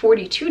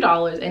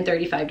 $42, and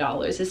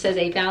 $35. It says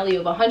a value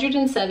of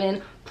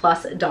 $107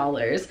 plus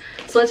dollars.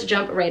 So let's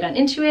jump right on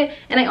into it.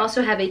 And I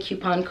also have a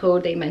coupon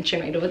code they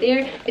mentioned right over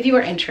there if you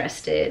are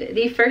interested.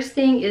 The first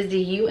thing is the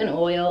You and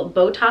Oil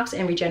Botox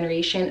and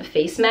Regeneration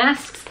Face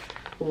Masks.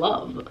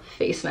 Love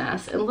face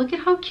masks, and look at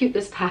how cute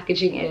this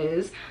packaging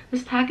is.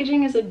 This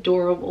packaging is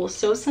adorable,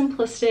 so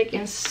simplistic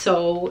and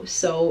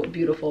so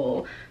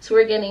beautiful. So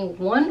we're getting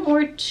 1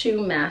 or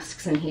 2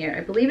 masks in here. I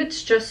believe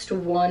it's just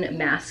 1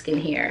 mask in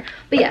here,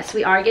 but yes,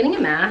 we are getting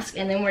a mask,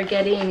 and then we're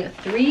getting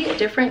 3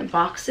 different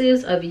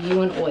boxes of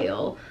You and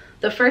Oil.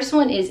 The first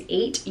one is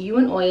 8 You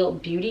and Oil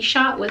Beauty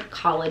Shot with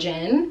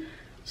collagen.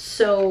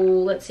 So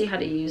let's see how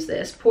to use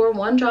this. Pour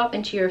 1 drop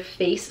into your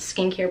face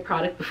skincare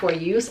product before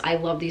use. I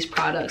love these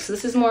products. So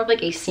this is more of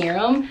like a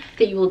serum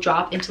that you will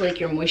drop into like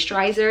your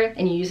moisturizer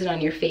and you use it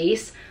on your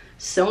face.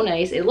 So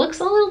nice. It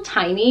looks a little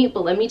tiny,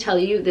 but let me tell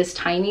you, this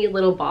tiny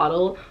little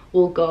bottle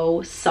will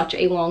go such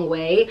a long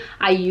way.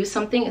 I use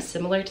something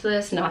similar to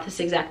this, not this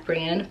exact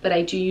brand, but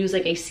I do use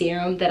like a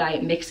serum that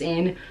I mix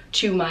in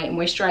to my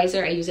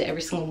moisturizer. I use it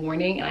every single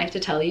morning, and I have to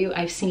tell you,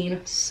 I've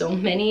seen so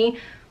many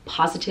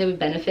positive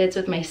benefits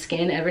with my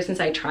skin ever since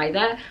I tried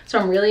that. So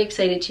I'm really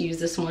excited to use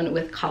this one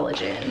with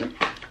collagen.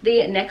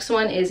 The next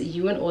one is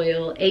You and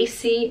Oil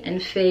AC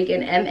and Fig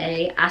and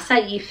MA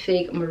Acai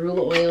Fig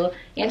Marula Oil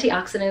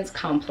Antioxidants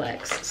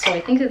Complex. So I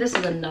think that this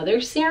is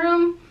another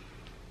serum.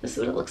 This is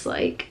what it looks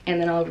like,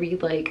 and then I'll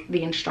read like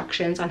the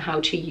instructions on how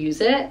to use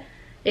it.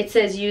 It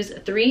says use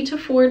 3 to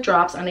 4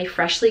 drops on a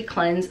freshly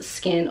cleansed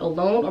skin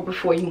alone or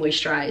before you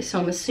moisturize. So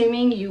I'm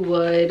assuming you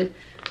would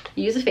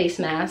use a face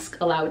mask,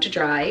 allow it to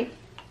dry,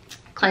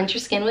 cleanse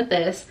your skin with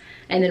this,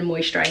 and then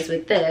moisturize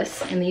with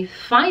this. And the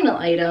final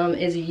item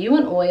is You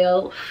and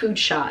Oil Food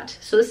Shot.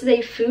 So this is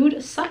a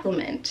food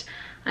supplement.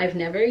 I've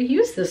never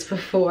used this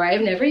before.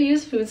 I've never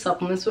used food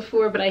supplements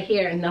before, but I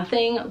hear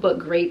nothing but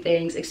great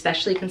things,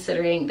 especially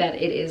considering that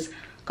it is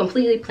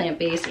completely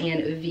plant-based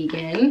and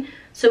vegan.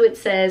 So it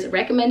says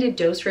recommended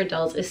dose for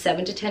adults is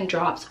 7 to 10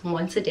 drops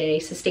once a day,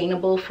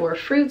 sustainable for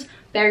fruits,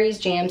 berries,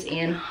 jams,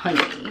 and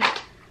honey.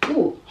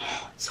 Ooh,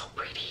 it's so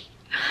pretty.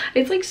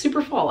 It's like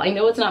super fall. I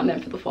know it's not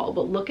meant for the fall,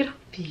 but look at how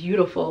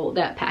beautiful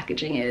that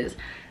packaging is.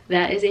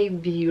 That is a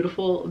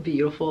beautiful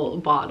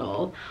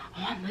bottle.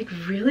 Oh, I'm like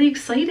really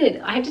excited.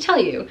 I have to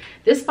tell you,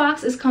 this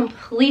box is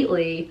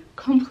completely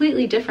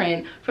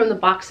different from the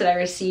box that I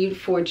received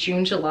for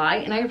June, July,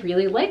 and I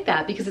really like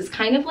that because it's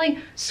kind of like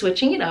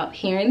switching it up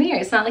here and there.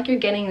 It's not like you're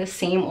getting the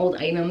same old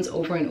items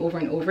over and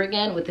over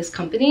again with this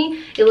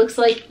company. It looks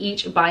like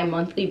each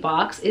bi-monthly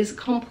box is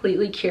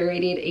completely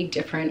curated a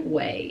different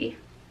way.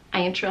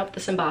 I interrupt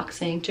this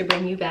unboxing to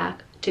bring you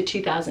back to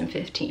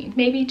 2015,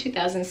 maybe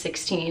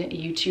 2016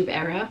 YouTube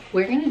era.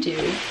 We're gonna do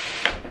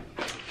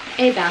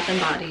a Bath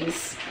 &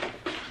 Body's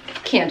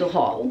candle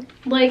haul.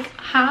 Like,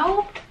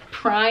 how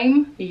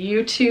prime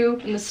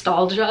YouTube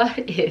nostalgia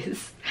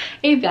is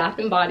a Bath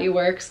 & Body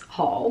Works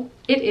haul.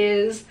 It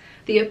is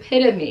the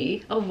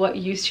epitome of what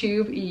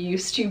YouTube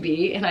used to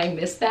be, and I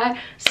miss that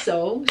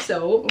so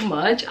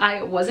much.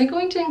 I wasn't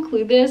going to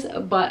include this,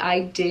 but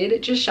I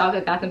did just shop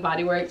at Bath &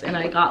 Body Works, and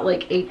I got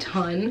like a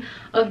ton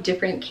of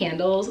different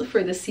candles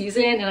for the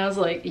season, and I was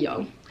like,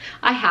 yo,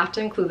 I have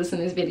to include this in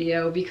this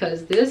video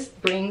because this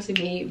brings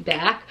me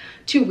back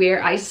to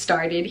where I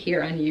started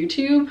here on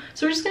YouTube.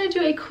 So we're just gonna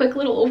do a quick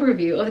little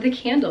overview of the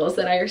candles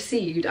that I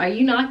received. Are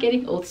you not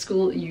getting old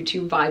school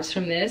YouTube vibes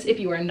from this? If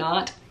you are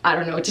not, I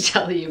don't know what to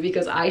tell you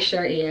because I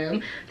sure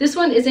am. This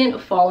one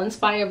isn't fall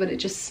inspired, but it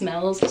just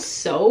smells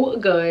so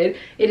good.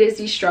 It is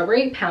the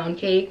Strawberry Pound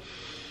Cake.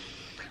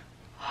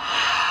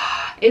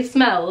 It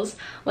smells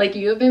like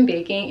you have been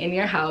baking in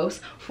your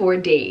house for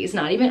days,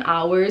 not even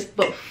hours,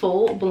 but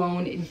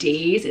full-blown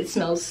days. It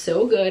smells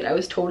so good. I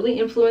was totally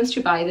influenced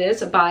to buy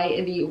this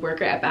by the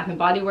worker at Bath &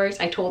 Body Works.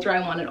 I told her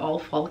I wanted all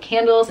fall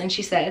candles, and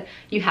she said,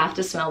 you have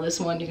to smell this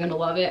one. You're gonna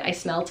love it. I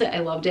smelled it. I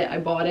loved it. I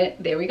bought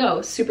it. There we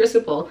go. Super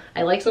simple.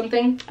 I like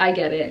something, I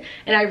get it.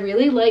 And I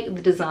really like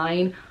the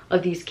design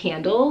of these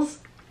candles.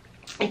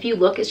 If you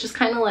look, it's just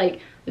kind of like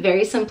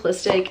very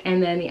simplistic,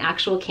 and then the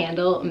actual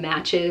candle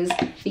matches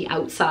the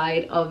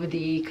outside of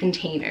the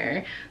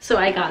container. So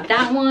I got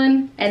that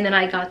one, and then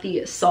I got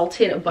the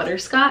salted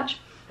butterscotch.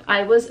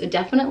 I was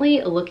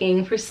definitely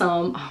looking for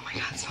some, oh my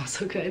god, it smells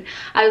so good.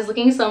 I was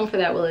looking some for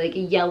that with like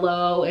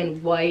yellow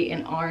and white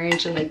and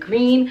orange and like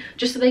green,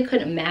 just so they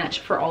could match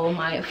for all of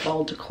my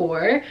fall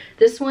decor.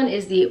 This one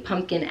is the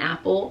pumpkin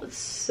apple. It's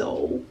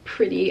so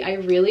pretty. I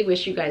really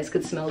wish you guys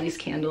could smell these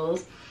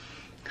candles,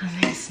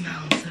 they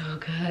smell so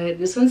good.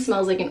 This one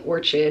smells like an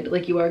orchard,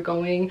 like you are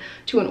going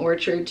to an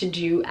orchard to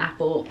do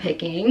apple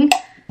picking.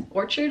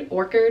 Orchard.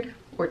 You're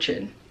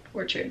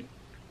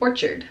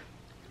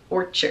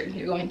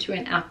going to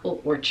an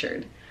apple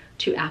orchard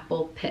to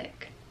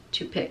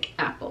pick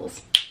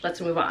apples.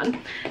 Let's move on.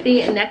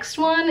 The next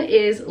one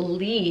is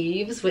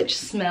Leaves, which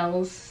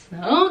smells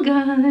so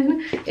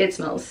good. It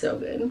smells so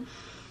good.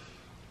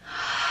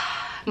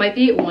 Might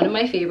be one of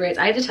my favorites.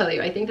 I have to tell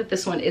you, I think that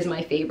this one is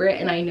my favorite,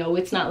 and I know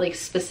it's not like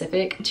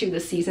specific to the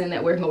season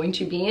that we're going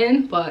to be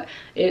in, but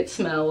it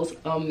smells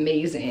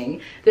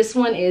amazing. This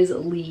one is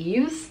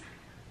Leaves.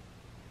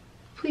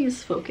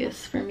 Please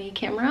focus for me,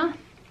 camera.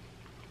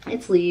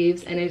 It's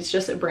Leaves, and it's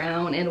just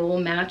brown and will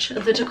match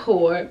the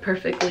decor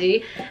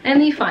perfectly.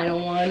 And the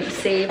final one,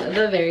 save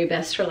the very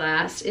best for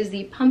last, is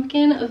the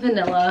Pumpkin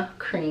Vanilla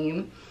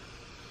Cream.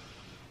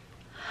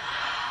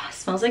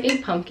 Smells like a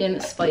pumpkin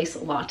spice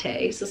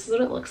latte. So this is what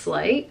it looks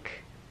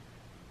like.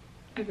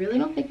 I really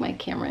don't think my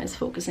camera is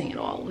focusing at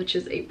all, which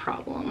is a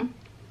problem.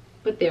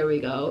 But there we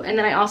go. And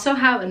then I also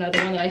have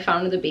another one that I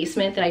found in the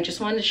basement that I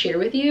just wanted to share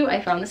with you. I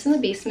found this in the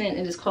basement.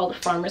 It is called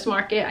Farmer's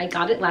Market. I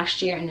got it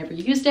last year. I never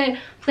used it.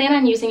 Plan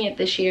on using it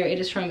this year. It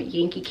is from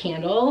Yankee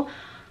Candle.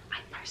 I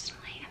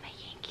personally am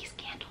a Yankees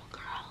candle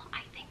girl.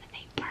 I think that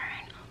they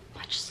burn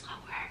much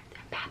slower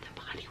than Bath &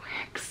 Body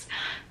Works.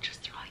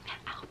 Just throwing that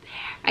out there.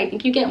 I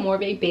think you get more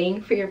of a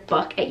bang for your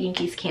buck at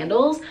Yankees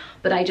candles,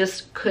 but I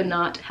just could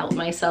not help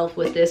myself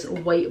with this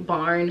White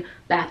Barn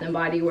Bath &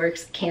 Body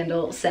Works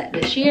candle set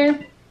this year.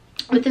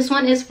 But this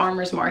one is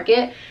Farmer's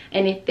Market,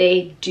 and if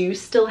they do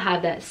still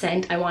have that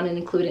scent, I want to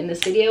include it in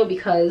this video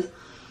because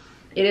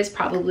it is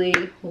probably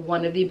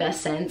one of the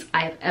best scents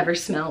I've ever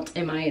smelt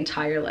in my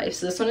entire life.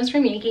 So this one is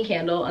from Yankee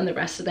Candle, and the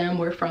rest of them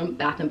were from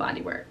Bath &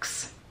 Body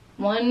Works.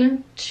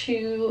 1,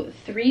 2,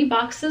 3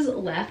 boxes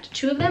left.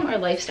 2 of them are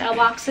lifestyle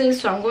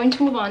boxes, so I'm going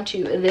to move on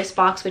to this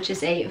box, which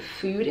is a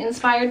food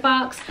inspired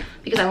box,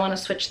 because I want to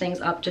switch things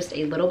up just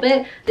a little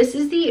bit. This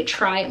is the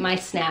Try My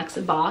Snacks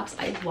box.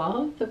 I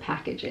love the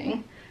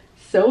packaging.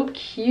 So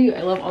cute.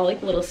 I love all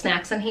like the little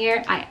snacks in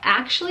here. I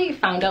actually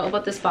found out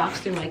about this box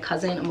through my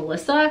cousin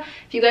Melissa.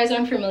 If you guys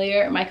aren't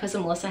familiar, my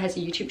cousin Melissa has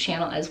a YouTube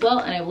channel as well,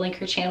 and I will link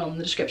her channel in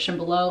the description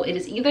below. It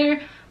is either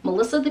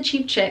Melissa the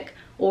Cheap Chick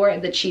or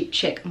the Cheap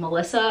Chick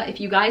Melissa. If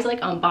you guys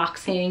like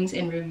unboxings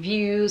and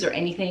reviews or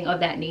anything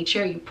of that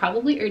nature, you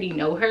probably already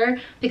know her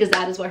because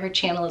that is what her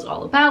channel is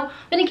all about.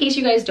 But in case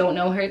you guys don't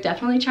know her,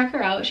 definitely check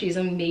her out. She's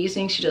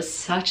amazing. She does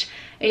such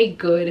a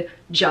good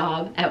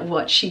job at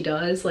what she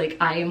does. Like,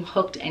 I am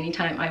hooked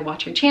anytime I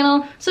watch her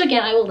channel. So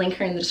again, I will link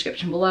her in the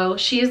description below.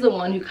 She is the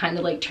one who kind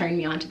of like turned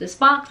me onto this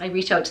box. I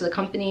reached out to the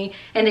company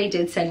and they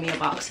did send me a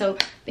box. So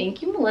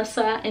thank you,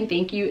 Melissa, and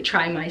thank you,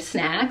 Try My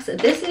Snacks.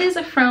 This is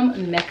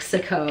from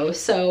Mexico.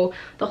 So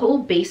the whole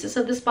basis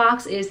of this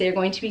box is they're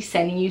going to be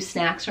sending you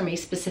snacks from a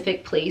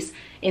specific place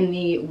in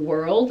the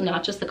world,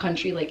 not just the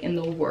country, like in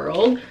the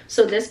world.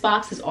 So this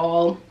box is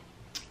all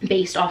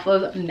based off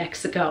of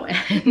Mexico.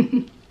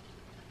 And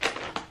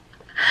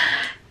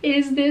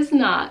is this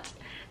not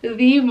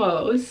the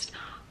most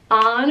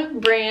on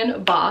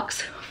brand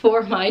box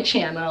for my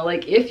channel?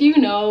 Like, if you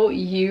know,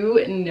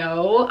 you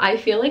know. I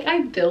feel like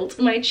I built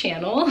my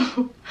channel,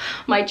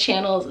 my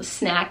channel's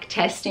snack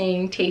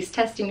testing, taste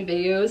testing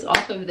videos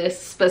off of this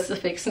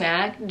specific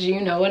snack. Do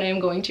you know what I'm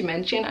going to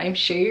mention? I'm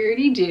sure you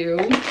already do.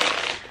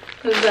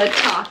 The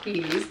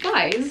Takis.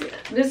 Guys,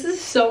 this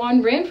is so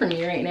on brand for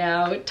me right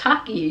now.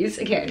 Takis,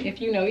 again,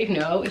 if you know, you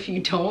know. If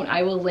you don't,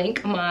 I will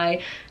link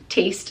my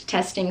taste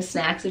testing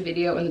snacks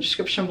video in the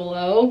description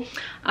below.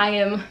 I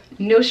am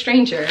no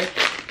stranger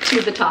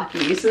to the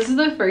Takis. This is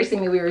the first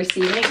thing that we were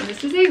receiving.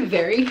 This is a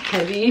very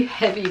heavy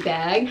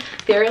bag.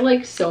 There are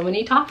like so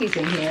many Takis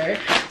in here.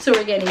 So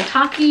we're getting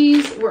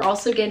Takis. We're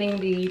also getting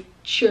the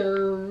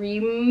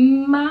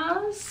churimas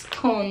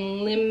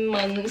con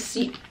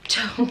limoncito.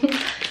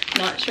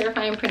 Not sure if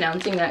I'm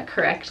pronouncing that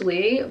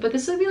correctly, but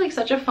this would be like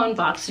such a fun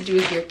box to do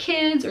with your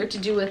kids, or to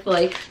do with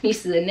like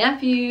nieces and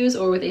nephews,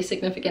 or with a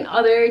significant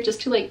other,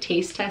 just to like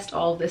taste test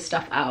all of this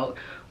stuff out.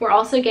 We're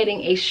also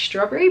getting a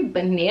strawberry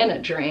banana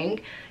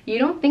drink. You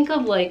don't think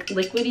of like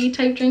liquidy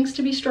type drinks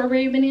to be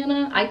strawberry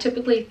banana. I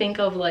typically think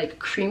of like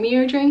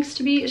creamier drinks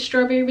to be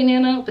strawberry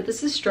banana, but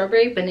this is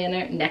strawberry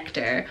banana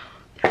nectar.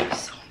 There are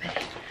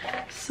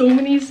so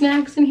many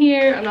snacks in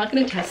here. I'm not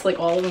going to test like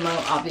all of them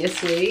out,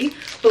 obviously,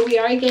 but we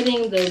are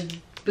getting the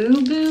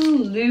Boo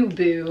Boo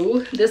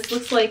Lubu. This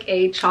looks like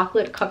a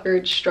chocolate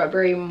covered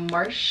strawberry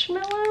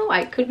marshmallow.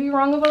 I could be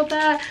wrong about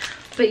that,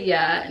 but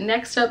yeah.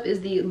 Next up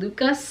is the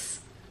Lucas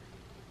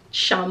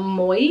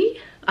Chamoy.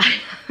 I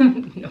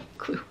have no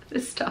clue what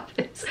this stuff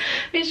is.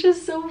 It's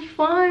just so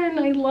fun.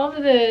 I love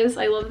this.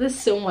 I love this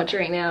so much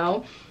right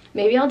now.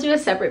 Maybe I'll do a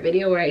separate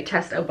video where I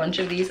test a bunch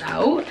of these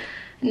out.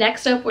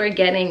 Next up, we're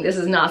getting, this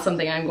is not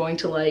something I'm going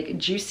to like,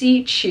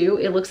 Juicy Chew.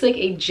 It looks like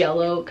a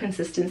Jell-O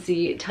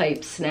consistency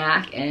type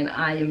snack, and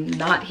I am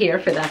not here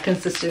for that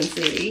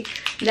consistency.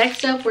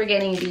 Next up, we're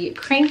getting the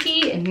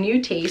Cranky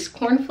New Taste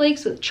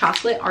cornflakes with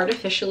chocolate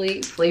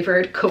artificially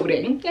flavored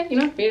coating. Yeah, you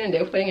know, what are you gonna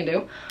do? What are you gonna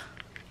do?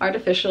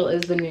 Artificial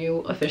is the new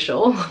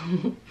official.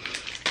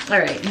 All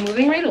right,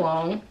 moving right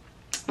along,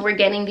 we're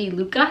getting the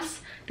Lucas.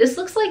 This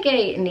looks like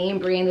a name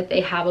brand that they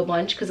have a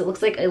bunch, because it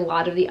looks like a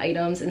lot of the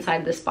items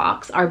inside this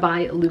box are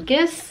by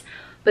Lucas.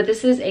 But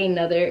this is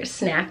another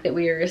snack that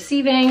we are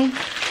receiving.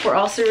 We're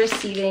also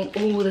receiving,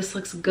 oh, this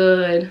looks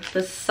good,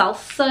 the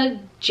salsa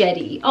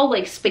jetty. Oh,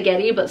 like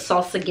spaghetti, but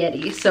salsa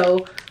getty.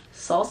 So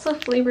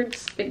salsa flavored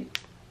spaghetti.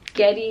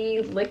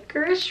 spaghetti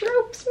licorice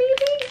ropes,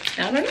 maybe?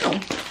 I don't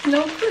know,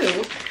 no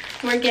clue.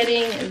 We're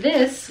getting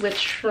this,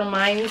 which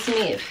reminds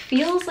me, it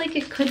feels like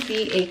it could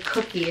be a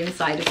cookie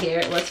inside of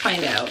here. Let's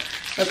find out.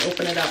 Let's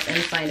open it up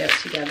and find out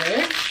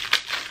together.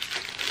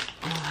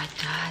 Oh, it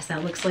does.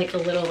 That looks like a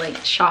little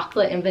like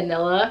chocolate and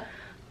vanilla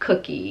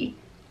cookie,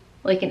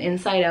 like an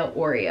inside out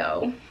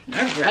Oreo.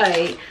 All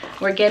right,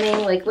 we're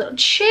getting like little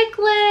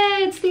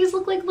chiclets. These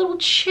look like little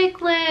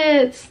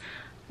chiclets.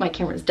 My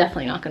camera's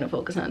definitely not gonna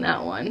focus on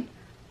that one.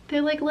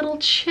 They're like little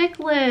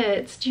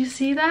chiclets. Do you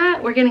see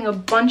that? We're getting a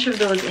bunch of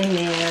those in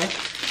there.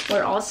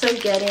 We're also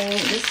getting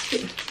this.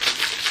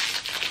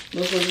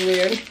 This looks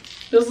weird.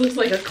 This looks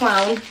like a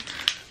clown.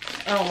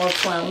 I don't love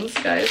clowns,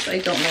 guys. I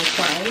don't love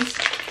clowns.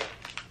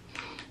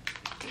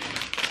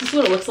 This is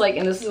what it looks like,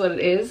 and this is what it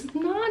is.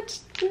 Not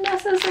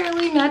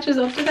necessarily matches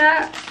up to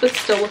that, but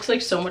still looks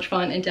like so much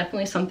fun and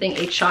definitely something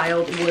a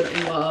child would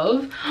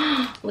love.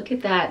 Look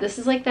at that. This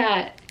is like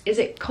that, is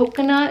it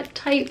coconut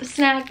type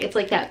snack? It's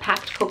like that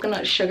packed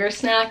coconut sugar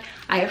snack.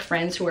 I have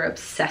friends who are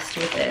obsessed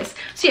with this.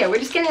 So yeah, we're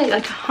just getting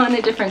like a ton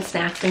of different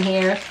snacks in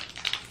here.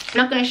 I'm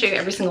not going to show you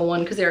every single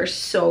one because there are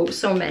so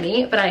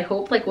many, but I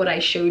hope like what I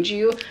showed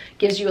you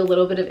gives you a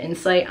little bit of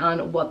insight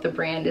on what the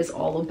brand is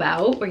all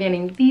about. We're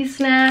getting these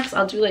snacks.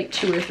 I'll do like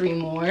 2 or 3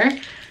 more.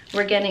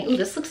 We're getting, ooh,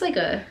 this looks like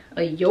a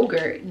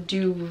yogurt.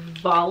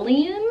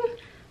 Duvalian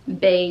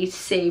Bay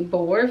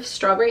Sabor,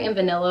 strawberry and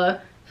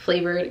vanilla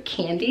flavored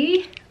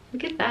candy.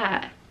 Look at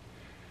that.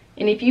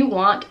 And if you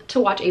want to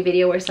watch a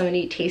video where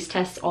somebody taste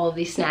tests all of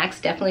these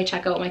snacks, definitely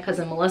check out my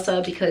cousin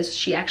Melissa, because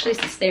she actually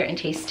sits there and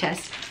taste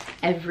tests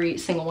every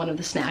single one of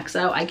the snacks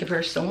out. I give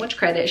her so much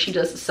credit. She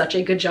does such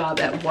a good job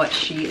at what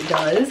she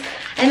does.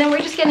 And then we're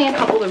just getting a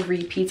couple of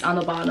repeats on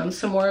the bottom.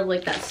 Some more of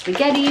like that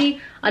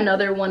spaghetti,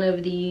 another one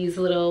of these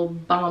little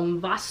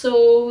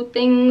bombasso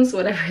things,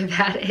 whatever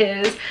that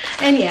is.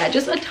 And yeah,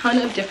 just a ton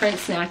of different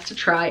snacks to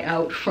try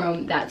out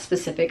from that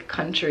specific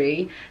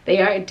country.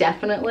 They are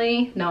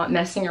definitely not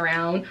messing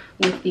around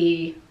with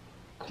the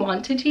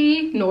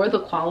quantity nor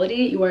the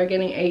quality. You are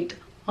getting a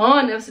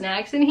ton of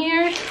snacks in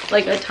here,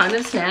 like a ton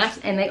of snacks,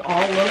 and they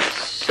all look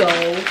so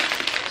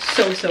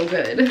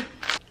good.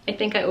 I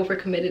think I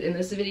overcommitted in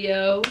this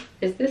video.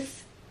 Is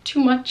this too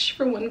much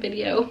for one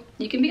video?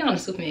 You can be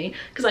honest with me,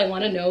 because I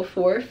want to know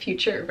for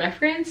future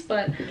reference,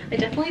 but I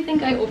definitely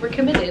think I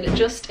overcommitted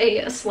just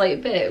a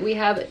slight bit. We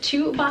have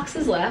 2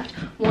 boxes left.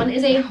 One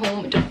is a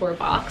home decor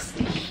box,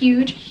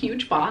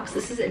 huge box.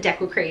 This is a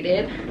Decor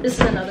created. This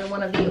is another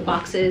one of the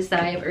boxes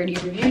that I have already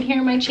reviewed here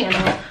on my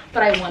channel,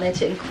 but I wanted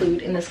to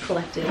include in this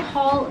collective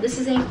haul. This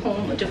is a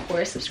home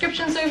decor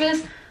subscription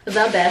service, the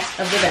best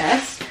of the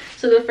best.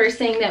 So the first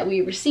thing that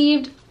we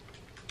received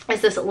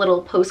is this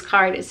little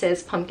postcard. It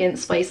says pumpkin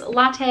spice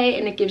latte,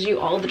 and it gives you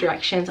all the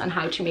directions on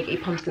how to make a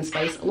pumpkin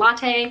spice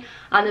latte.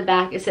 On the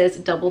back it says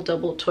double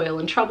toil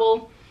and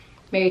trouble.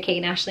 Mary Kate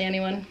and Ashley,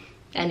 anyone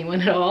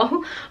at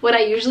all? What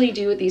I usually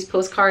do with these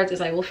postcards is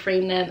I will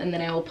frame them and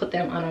then I will put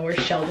them on our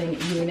shelving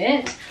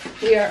unit.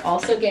 We are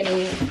also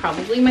getting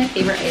probably my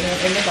favorite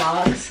item in the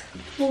box.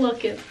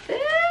 Look at this.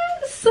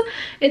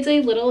 It's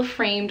a little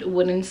framed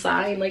wooden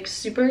sign, like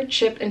super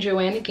Chip and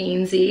Joanna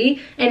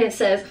Gainsey, and it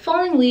says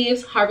falling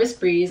leaves, harvest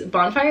breeze,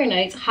 bonfire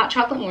nights, hot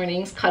chocolate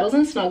mornings, cuddles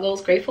and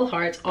snuggles, grateful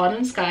hearts,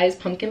 autumn skies,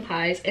 pumpkin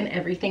pies, and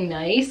everything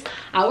nice.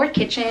 Our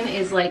kitchen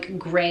is like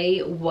gray,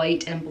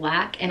 white, and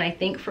black, and I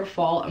think for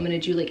fall I'm gonna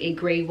do like a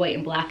gray, white,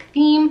 and black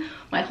theme.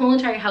 My whole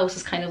entire house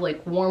is kind of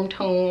like warm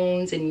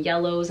tones and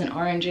yellows and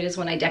oranges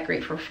when I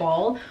decorate for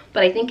fall,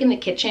 but I think in the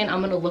kitchen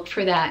I'm gonna look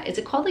for that. Is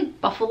it called like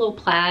buffalo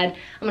plaid?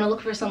 I'm gonna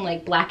look for some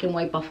like black and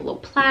white buffalo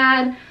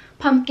plaid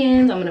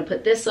pumpkins. I'm gonna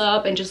put this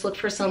up and just look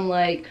for some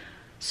like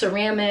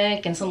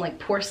ceramic and some like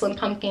porcelain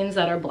pumpkins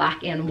that are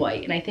black and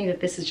white, and I think that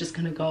this is just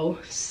gonna go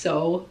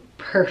so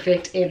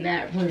perfect in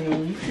that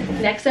room.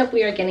 Next up,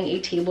 we are getting a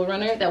table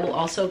runner that will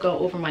also go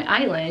over my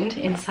island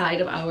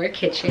inside of our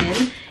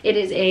kitchen. It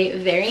is a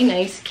very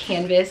nice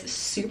canvas,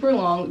 super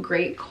long,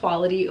 great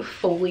quality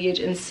foliage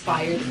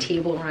inspired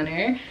table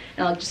runner,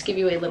 and I'll just give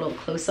you a little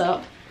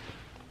close-up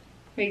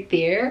right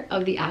there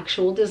of the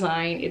actual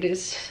design. It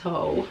is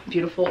so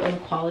beautiful and the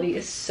quality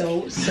is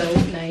so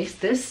nice.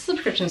 This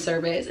subscription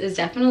service is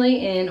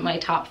definitely in my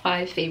top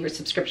 5 favorite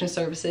subscription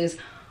services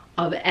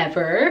of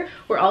ever.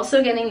 We're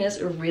also getting this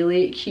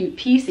really cute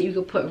piece that you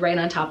could put right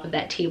on top of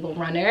that table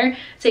runner.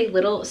 It's a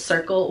little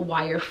circle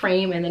wire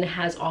frame, and then it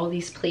has all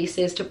these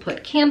places to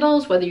put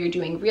candles, whether you're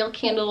doing real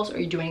candles or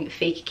you're doing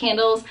fake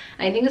candles.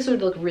 And I think this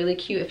would look really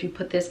cute if you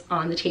put this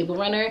on the table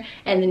runner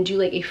and then do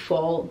like a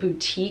fall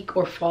boutique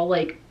or fall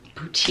like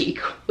boutique,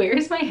 where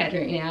is my head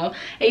right now?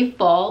 A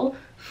fall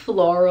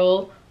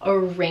floral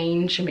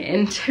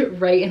arrangement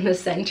right in the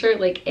center,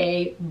 like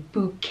a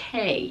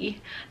bouquet,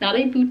 not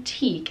a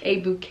boutique, a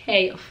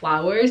bouquet of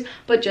flowers.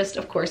 But just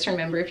of course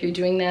remember, if you're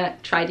doing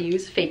that, try to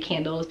use fake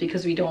candles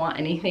because we don't want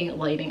anything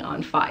lighting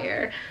on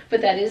fire. But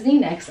that is the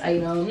next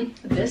item.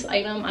 This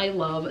item I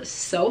love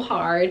so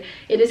hard.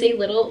 It is a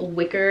little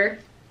wicker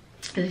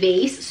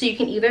vase, so you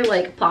can either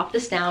like plop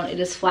this down, it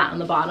is flat on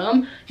the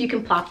bottom, you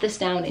can plop this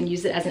down and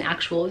use it as an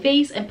actual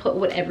vase and put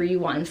whatever you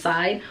want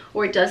inside,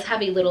 or it does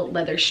have a little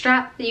leather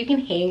strap that you can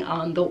hang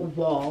on the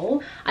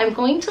wall. I'm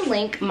going to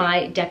link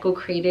my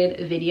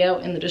decorated video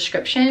in the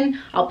description.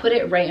 I'll put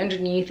it right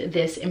underneath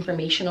this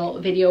informational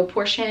video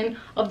portion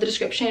of the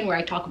description where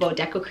I talk about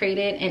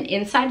decorated, and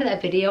inside of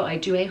that video I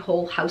do a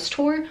whole house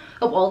tour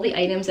of all the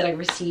items that I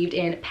received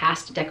in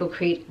past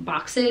decorate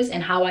boxes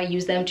and how I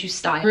use them to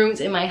style rooms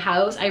in my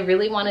house. I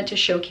really wanted to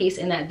showcase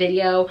in that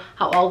video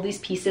how all of these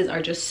pieces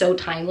are just so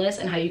timeless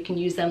and how you can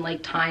use them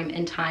like time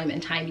and time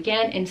and time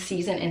again, and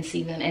season and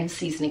season and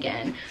season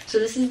again. So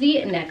this is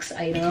the next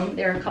item.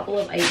 There are a couple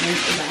of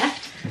items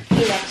left.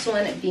 The next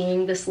one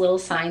being this little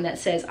sign that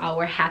says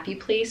Our Happy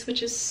Place,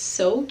 which is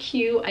so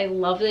cute. I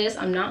love this.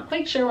 I'm not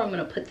quite sure where I'm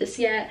gonna put this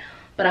yet,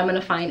 but I'm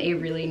gonna find a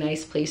really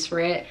nice place for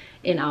it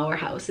in our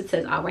house. It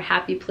says Our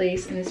Happy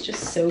Place and it's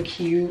just so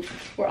cute.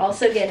 We're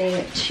also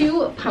getting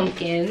 2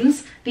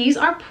 pumpkins. These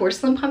are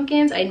porcelain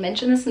pumpkins. I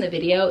mentioned this in the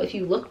video. If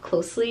you look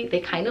closely, they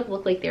kind of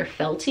look like they're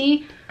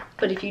felty,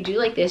 but if you do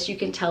like this, you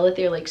can tell that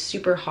they're like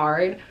super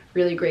hard,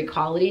 really great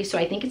quality. So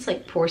I think it's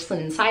like porcelain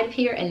inside of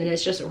here, and then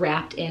it's just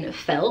wrapped in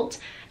felt.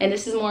 And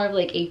this is more of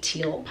like a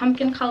teal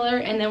pumpkin color,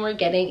 and then we're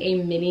getting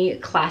a mini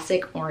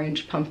classic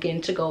orange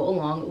pumpkin to go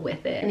along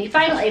with it. And the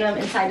final item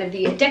inside of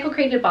the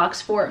decorated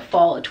box for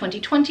fall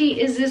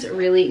 2020 is this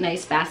really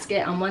nice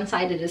basket. On one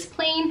side it is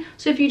plain,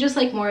 so if you just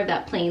like more of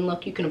that plain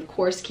look, you can of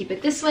course keep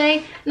it this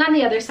way, and on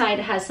the other side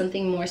it has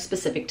something more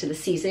specific to the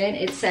season.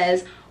 It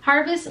says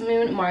Harvest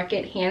Moon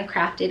Market,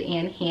 handcrafted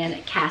and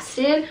hand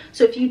casted.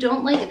 So if you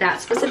don't like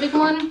that specific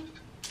one,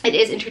 it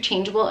is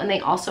interchangeable, and they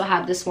also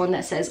have this one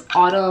that says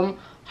Autumn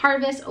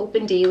Harvest,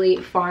 open daily,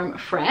 farm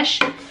fresh,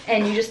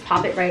 and you just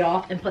pop it right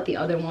off and put the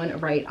other one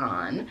right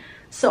on.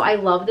 So I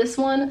love this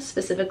one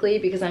specifically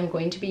because I'm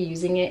going to be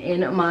using it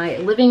in my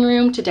living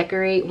room to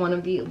decorate one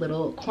of the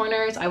little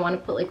corners. I want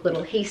to put like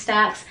little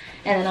haystacks,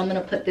 and then I'm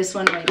going to put this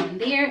one right on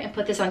there and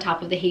put this on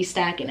top of the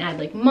haystack and add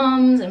like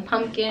mums and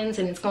pumpkins,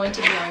 and it's going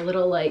to be our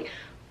little like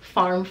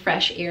farm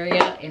fresh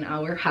area in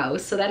our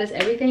house. So that is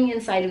everything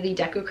inside of the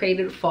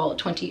decorated fall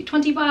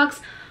 2020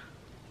 box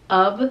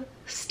of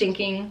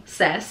stinking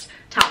cessed.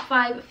 Top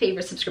 5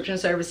 favorite subscription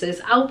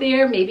services out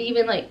there, maybe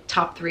even like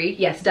top 3.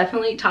 Yes,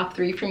 definitely top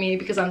 3 for me,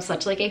 because I'm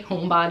such like a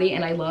homebody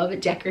and I love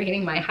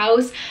decorating my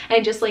house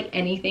and just like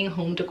anything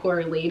home decor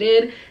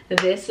related.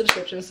 This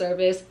subscription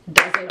service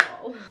does it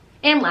all.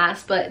 And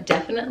last but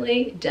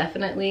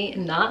definitely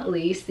not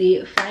least,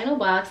 the final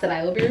box that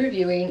I will be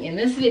reviewing in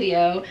this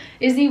video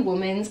is the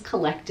Women's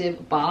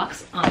Collective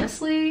box.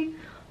 Honestly,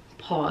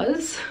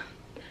 pause,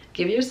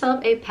 give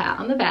yourself a pat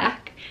on the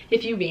back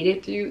if you made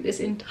it through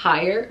this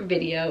entire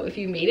video. If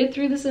you made it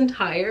through this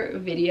entire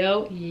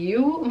video,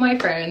 you, my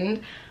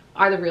friend,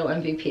 are the real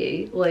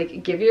MVP.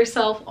 Like, give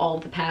yourself all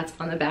the pats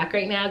on the back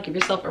right now. Give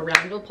yourself a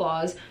round of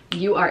applause.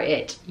 You are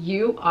it.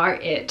 You are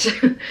it.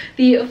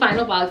 The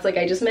final box, like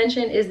I just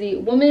mentioned, is the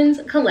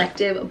Women's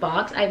Collective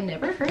box. I've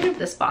never heard of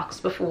this box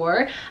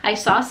before. I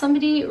saw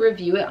somebody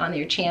review it on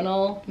their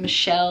channel,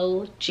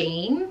 Michelle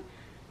Jane,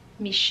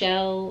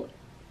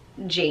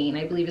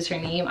 I believe is her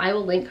name. I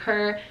will link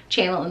her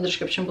channel in the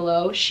description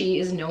below. She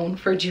is known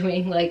for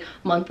doing like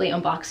monthly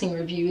unboxing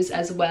reviews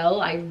as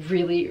well. I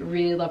really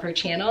love her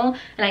channel,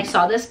 and I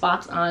saw this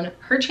box on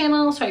her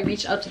channel, so I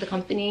reached out to the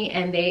company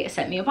and they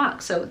sent me a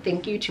box. So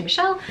thank you to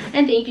Michelle,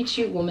 and thank you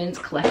to Women's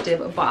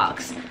Collective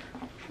box.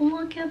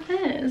 Look at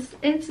this,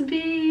 it's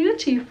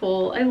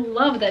beautiful. I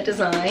love that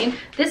design.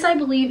 This, I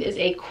believe, is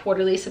a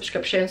quarterly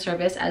subscription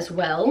service as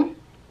well.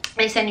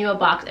 They send you a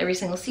box every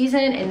single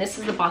season, and this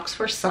is the box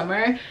for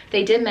summer.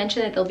 They did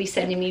mention that they'll be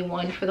sending me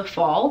one for the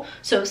fall,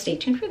 so stay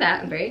tuned for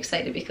that. I'm very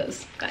excited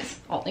because,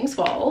 guys, all things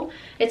fall.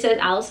 It says,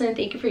 Allison,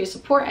 thank you for your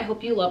support. I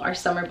hope you love our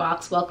summer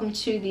box. Welcome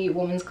to the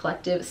Women's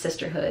Collective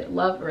Sisterhood.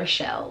 Love,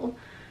 Rochelle.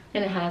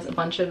 And it has a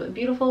bunch of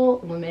beautiful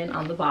women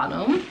on the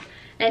bottom.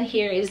 And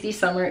here is the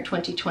summer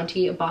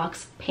 2020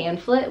 box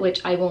pamphlet,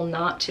 which I will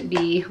not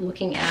be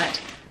looking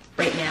at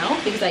right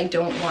now because I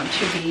don't want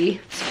to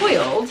be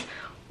spoiled.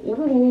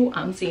 Ooh,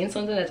 I'm seeing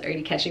something that's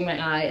already catching my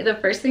eye. The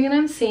first thing that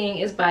I'm seeing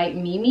is by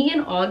Mimi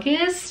in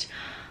August.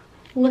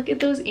 Look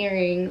at those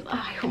earrings. Oh,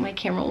 I hope my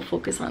camera will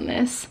focus on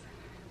this.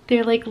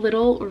 They're like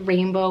little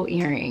rainbow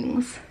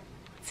earrings.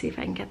 Let's see if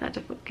I can get that to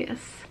focus.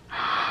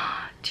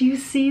 Do you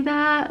see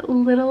that?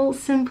 Little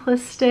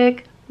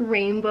simplistic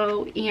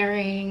rainbow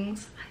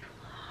earrings.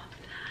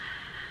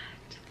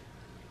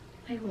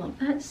 I love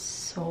that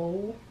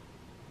so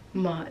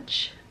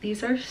much.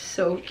 These are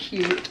so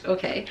cute.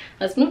 Okay,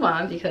 let's move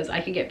on because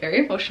I could get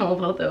very emotional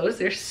about those.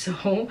 They're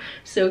so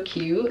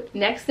cute.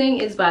 Next thing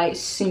is by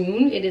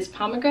Soon. It is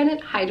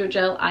pomegranate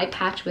hydrogel eye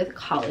patch with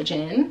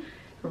collagen.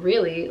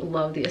 Really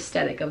love the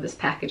aesthetic of this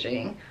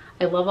packaging.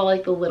 I love all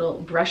like the little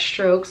brush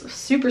strokes.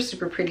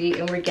 Super pretty.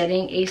 And we're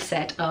getting a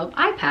set of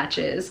eye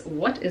patches.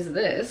 What is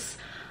this?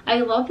 I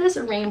love this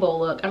rainbow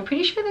look. I'm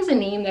pretty sure there's a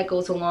name that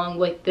goes along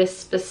with this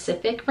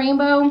specific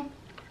rainbow.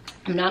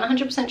 I'm not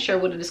 100% sure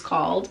what it is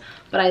called,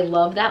 but I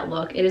love that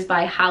look. It is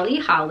by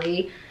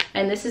Holly.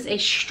 And this is a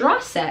straw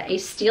set, a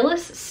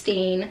stainless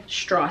steel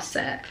straw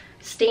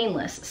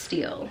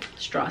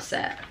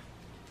set.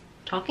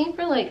 Talking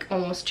for like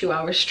almost 2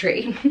 hours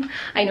straight.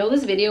 I know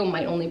this video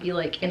might only be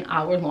like an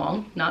hour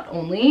long, not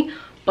only,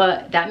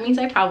 but that means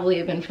I probably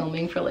have been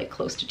filming for like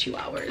close to 2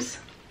 hours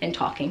and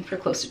talking for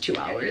close to 2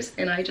 hours,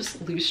 and I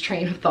just lose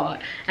train of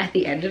thought at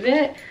the end of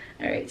it.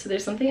 All right, so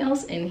there's something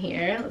else in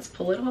here. Let's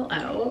pull it all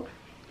out.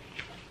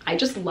 I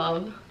just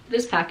love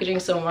this packaging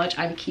so much.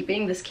 I'm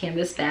keeping this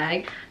canvas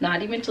bag,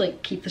 not even to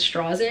like keep the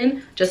straws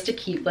in, just to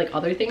keep like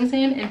other things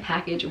in and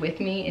package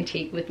with me and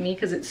take with me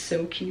because it's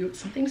so cute.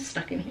 Something's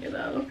stuck in here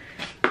though.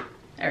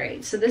 All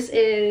right, so this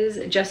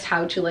is just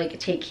how to like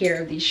take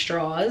care of these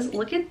straws.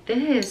 Look at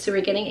this. So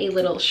we're getting a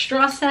little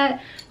straw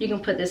set. You can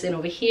put this in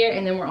over here,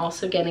 and then we're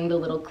also getting the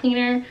little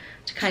cleaner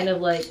to kind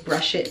of like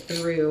brush it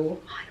through.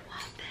 I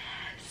love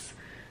this.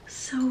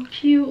 So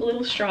cute,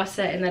 little straw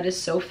set, and that is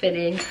so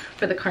fitting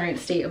for the current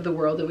state of the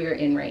world that we are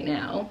in right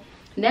now.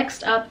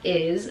 Next up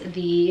is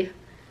the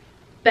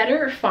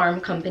Better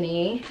Farm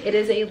Company. It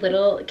is a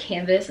little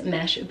canvas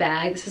mesh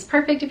bag. This is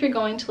perfect if you're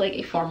going to like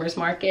a farmer's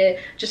market,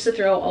 just to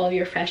throw all of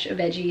your fresh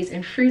veggies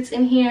and fruits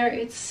in here.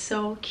 It's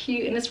so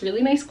cute, and it's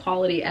really nice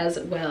quality as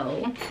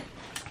well.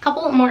 A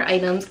couple more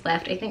items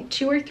left, I think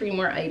 2 or 3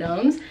 more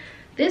items.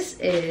 This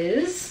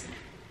is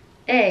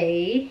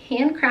a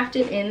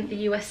handcrafted in the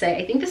USA.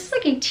 I think this is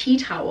like a tea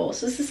towel.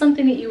 So this is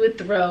something that you would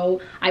throw.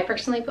 I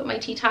personally put my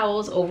tea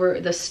towels over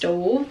the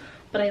stove,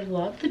 but I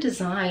love the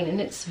design and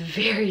it's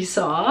very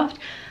soft.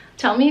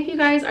 Tell me if you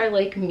guys are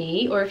like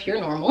me or if you're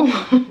normal.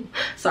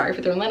 Sorry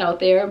for throwing that out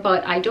there,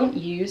 but I don't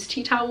use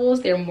tea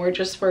towels. They're more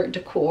just for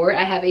decor.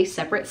 I have a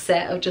separate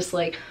set of just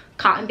like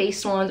cotton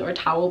based ones or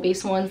towel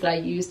based ones that I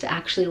use to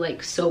actually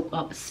like soak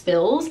up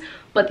spills.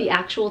 But the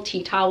actual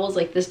tea towels,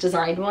 like this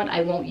designed one,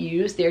 I won't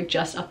use. They're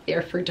just up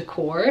there for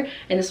decor.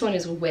 And this one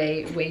is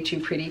way, way too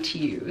pretty to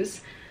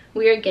use.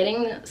 We are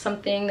getting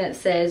something that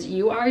says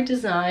you are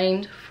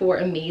designed for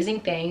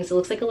amazing things. It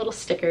looks like a little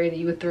sticker that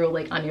you would throw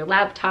like on your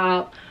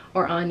laptop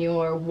or on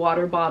your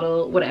water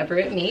bottle, whatever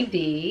it may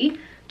be.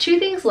 2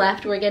 things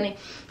left. We're getting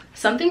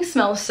something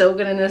smells so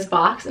good in this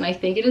box, and I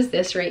think it is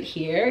this right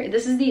here.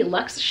 This is the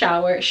Luxe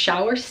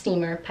Shower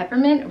Steamer,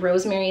 peppermint,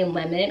 rosemary, and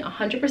lemon,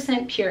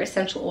 100% pure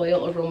essential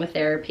oil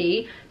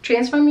aromatherapy.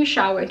 Transform your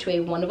shower into a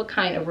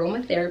one-of-a-kind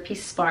aromatherapy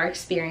spa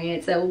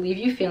experience that will leave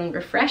you feeling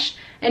refreshed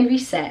and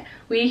reset.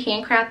 We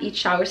handcraft each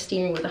shower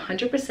steamer with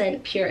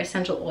 100% pure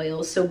essential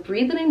oils, so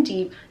breathe it in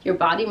deep. Your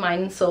body,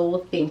 mind, and soul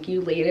will thank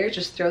you later.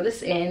 Just throw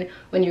this in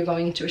when you're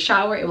going into a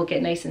shower. It will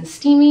get nice and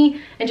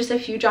steamy, and just a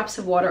few drops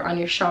of water on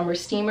your shower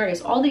steamer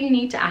is all that you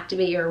need to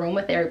activate your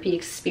aromatherapy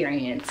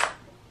experience.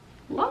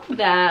 Love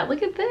that.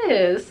 Look at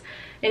this.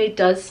 And it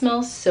does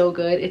smell so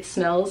good. It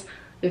smells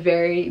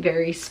very,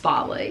 very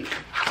spa-like.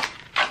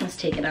 Let's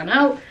take it on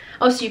out.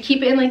 Oh, so you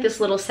keep it in like this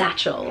little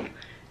satchel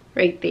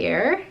right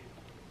there,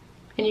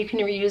 and you can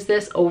reuse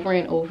this over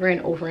and over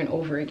and over and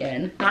over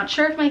again. Not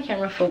sure if my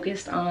camera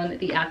focused on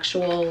the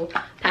actual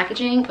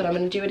packaging, but I'm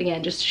going to do it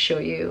again just to show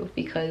you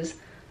because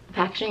the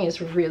packaging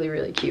is really,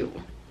 really cute.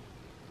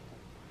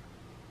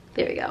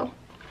 There we go.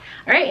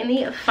 All right, and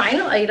the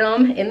final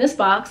item in this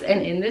box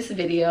and in this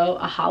video,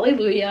 a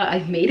hallelujah,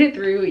 I've made it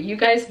through, you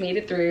guys made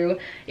it through,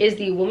 is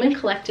the Woman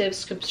Collective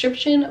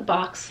subscription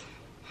box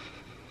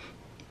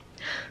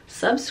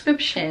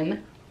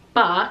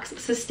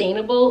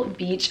sustainable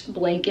beach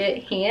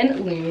blanket, hand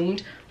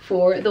loomed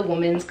for the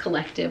Women's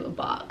Collective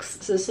box.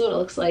 So this is what it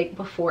looks like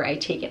before I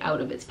take it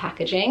out of its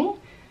packaging.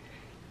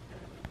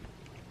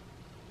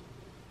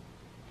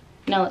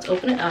 Now let's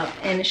open it up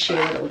and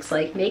share what it looks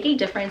like. Make a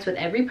difference with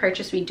every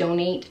purchase we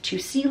donate to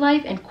sea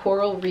life and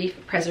coral reef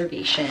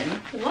preservation.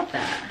 I love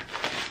that.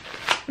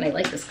 And I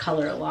like this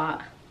color a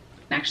lot.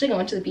 I'm actually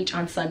going to the beach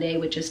on Sunday,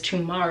 which is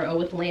tomorrow,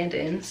 with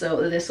Landon,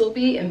 so this will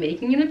be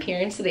making an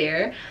appearance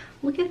there.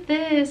 Look at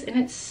this, and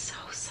it's so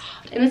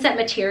soft. And it's that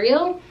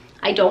material,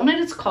 I don't know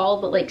what it's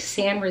called, but like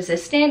sand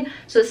resistant.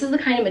 So this is the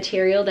kind of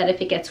material that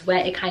if it gets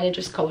wet, it kind of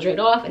just goes right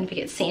off, and if it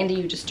gets sandy,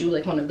 you just do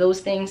like one of those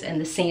things and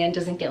the sand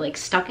doesn't get like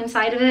stuck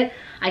inside of it.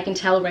 I can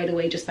tell right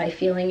away just by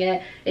feeling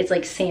it. It's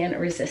like sand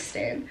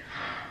resistant.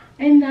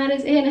 And that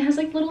is it. It has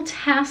like little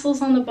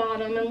tassels on the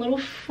bottom and little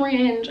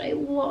fringe. I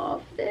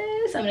love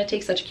this. I'm gonna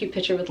take such a cute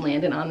picture with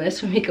Landon on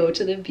this when we go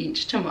to the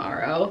beach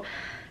tomorrow.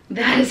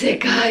 That is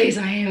it, guys.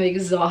 I am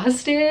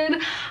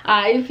exhausted.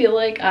 I feel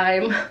like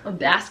I'm a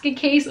basket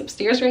case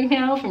upstairs right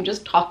now from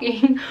just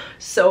talking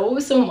so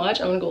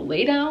much. I'm gonna go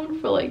lay down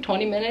for like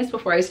 20 minutes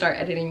before I start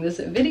editing this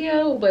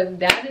video, but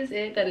that is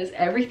it. That is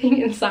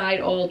everything inside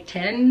all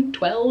 10,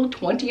 12,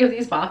 20 of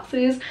these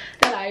boxes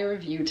that I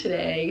reviewed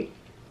today.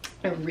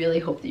 I really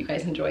hope that you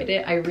guys enjoyed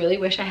it. I really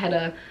wish I had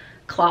a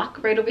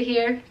clock right over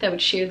here that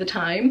would share the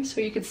time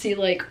so you could see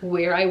like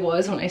where I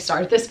was when I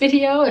started this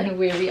video and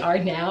where we are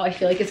now. I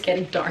feel like it's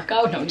getting dark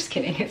out. No, I'm just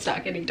kidding. It's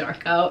not getting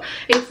dark out.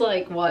 It's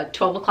like, what,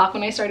 12 o'clock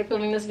when I started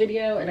filming this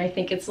video, and I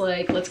think it's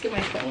like, let's get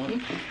my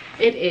phone.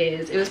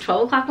 It was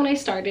 12 o'clock when I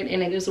started,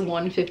 and it is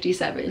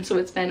 1:57, so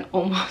it's been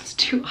almost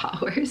 2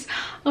 hours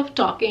of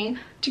talking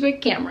to a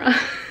camera.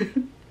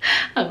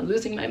 I'm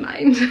losing my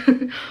mind.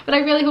 But I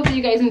really hope that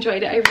you guys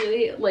enjoyed it. I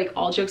really, like,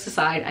 all jokes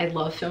aside, I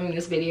love filming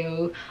this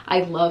video.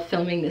 I love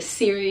filming this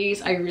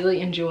series. I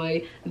really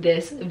enjoy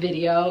this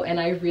video, and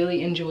I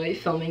really enjoy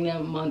filming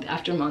them month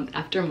after month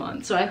after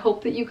month. So I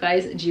hope that you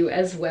guys do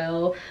as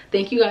well.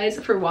 Thank you guys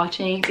for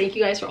watching. Thank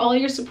you guys for all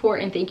your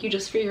support, and thank you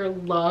just for your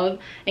love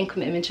and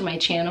commitment to my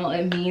channel.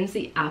 It means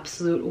the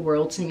absolute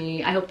world to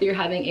me. I hope that you're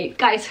having a,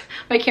 guys,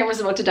 my camera's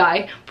about to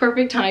die.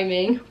 Perfect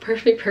timing,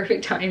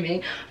 perfect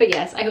timing. But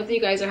yes, I hope that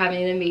you guys are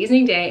having an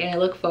amazing day, and I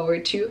look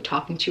forward to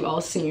talking to you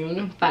all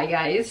soon. Bye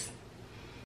guys.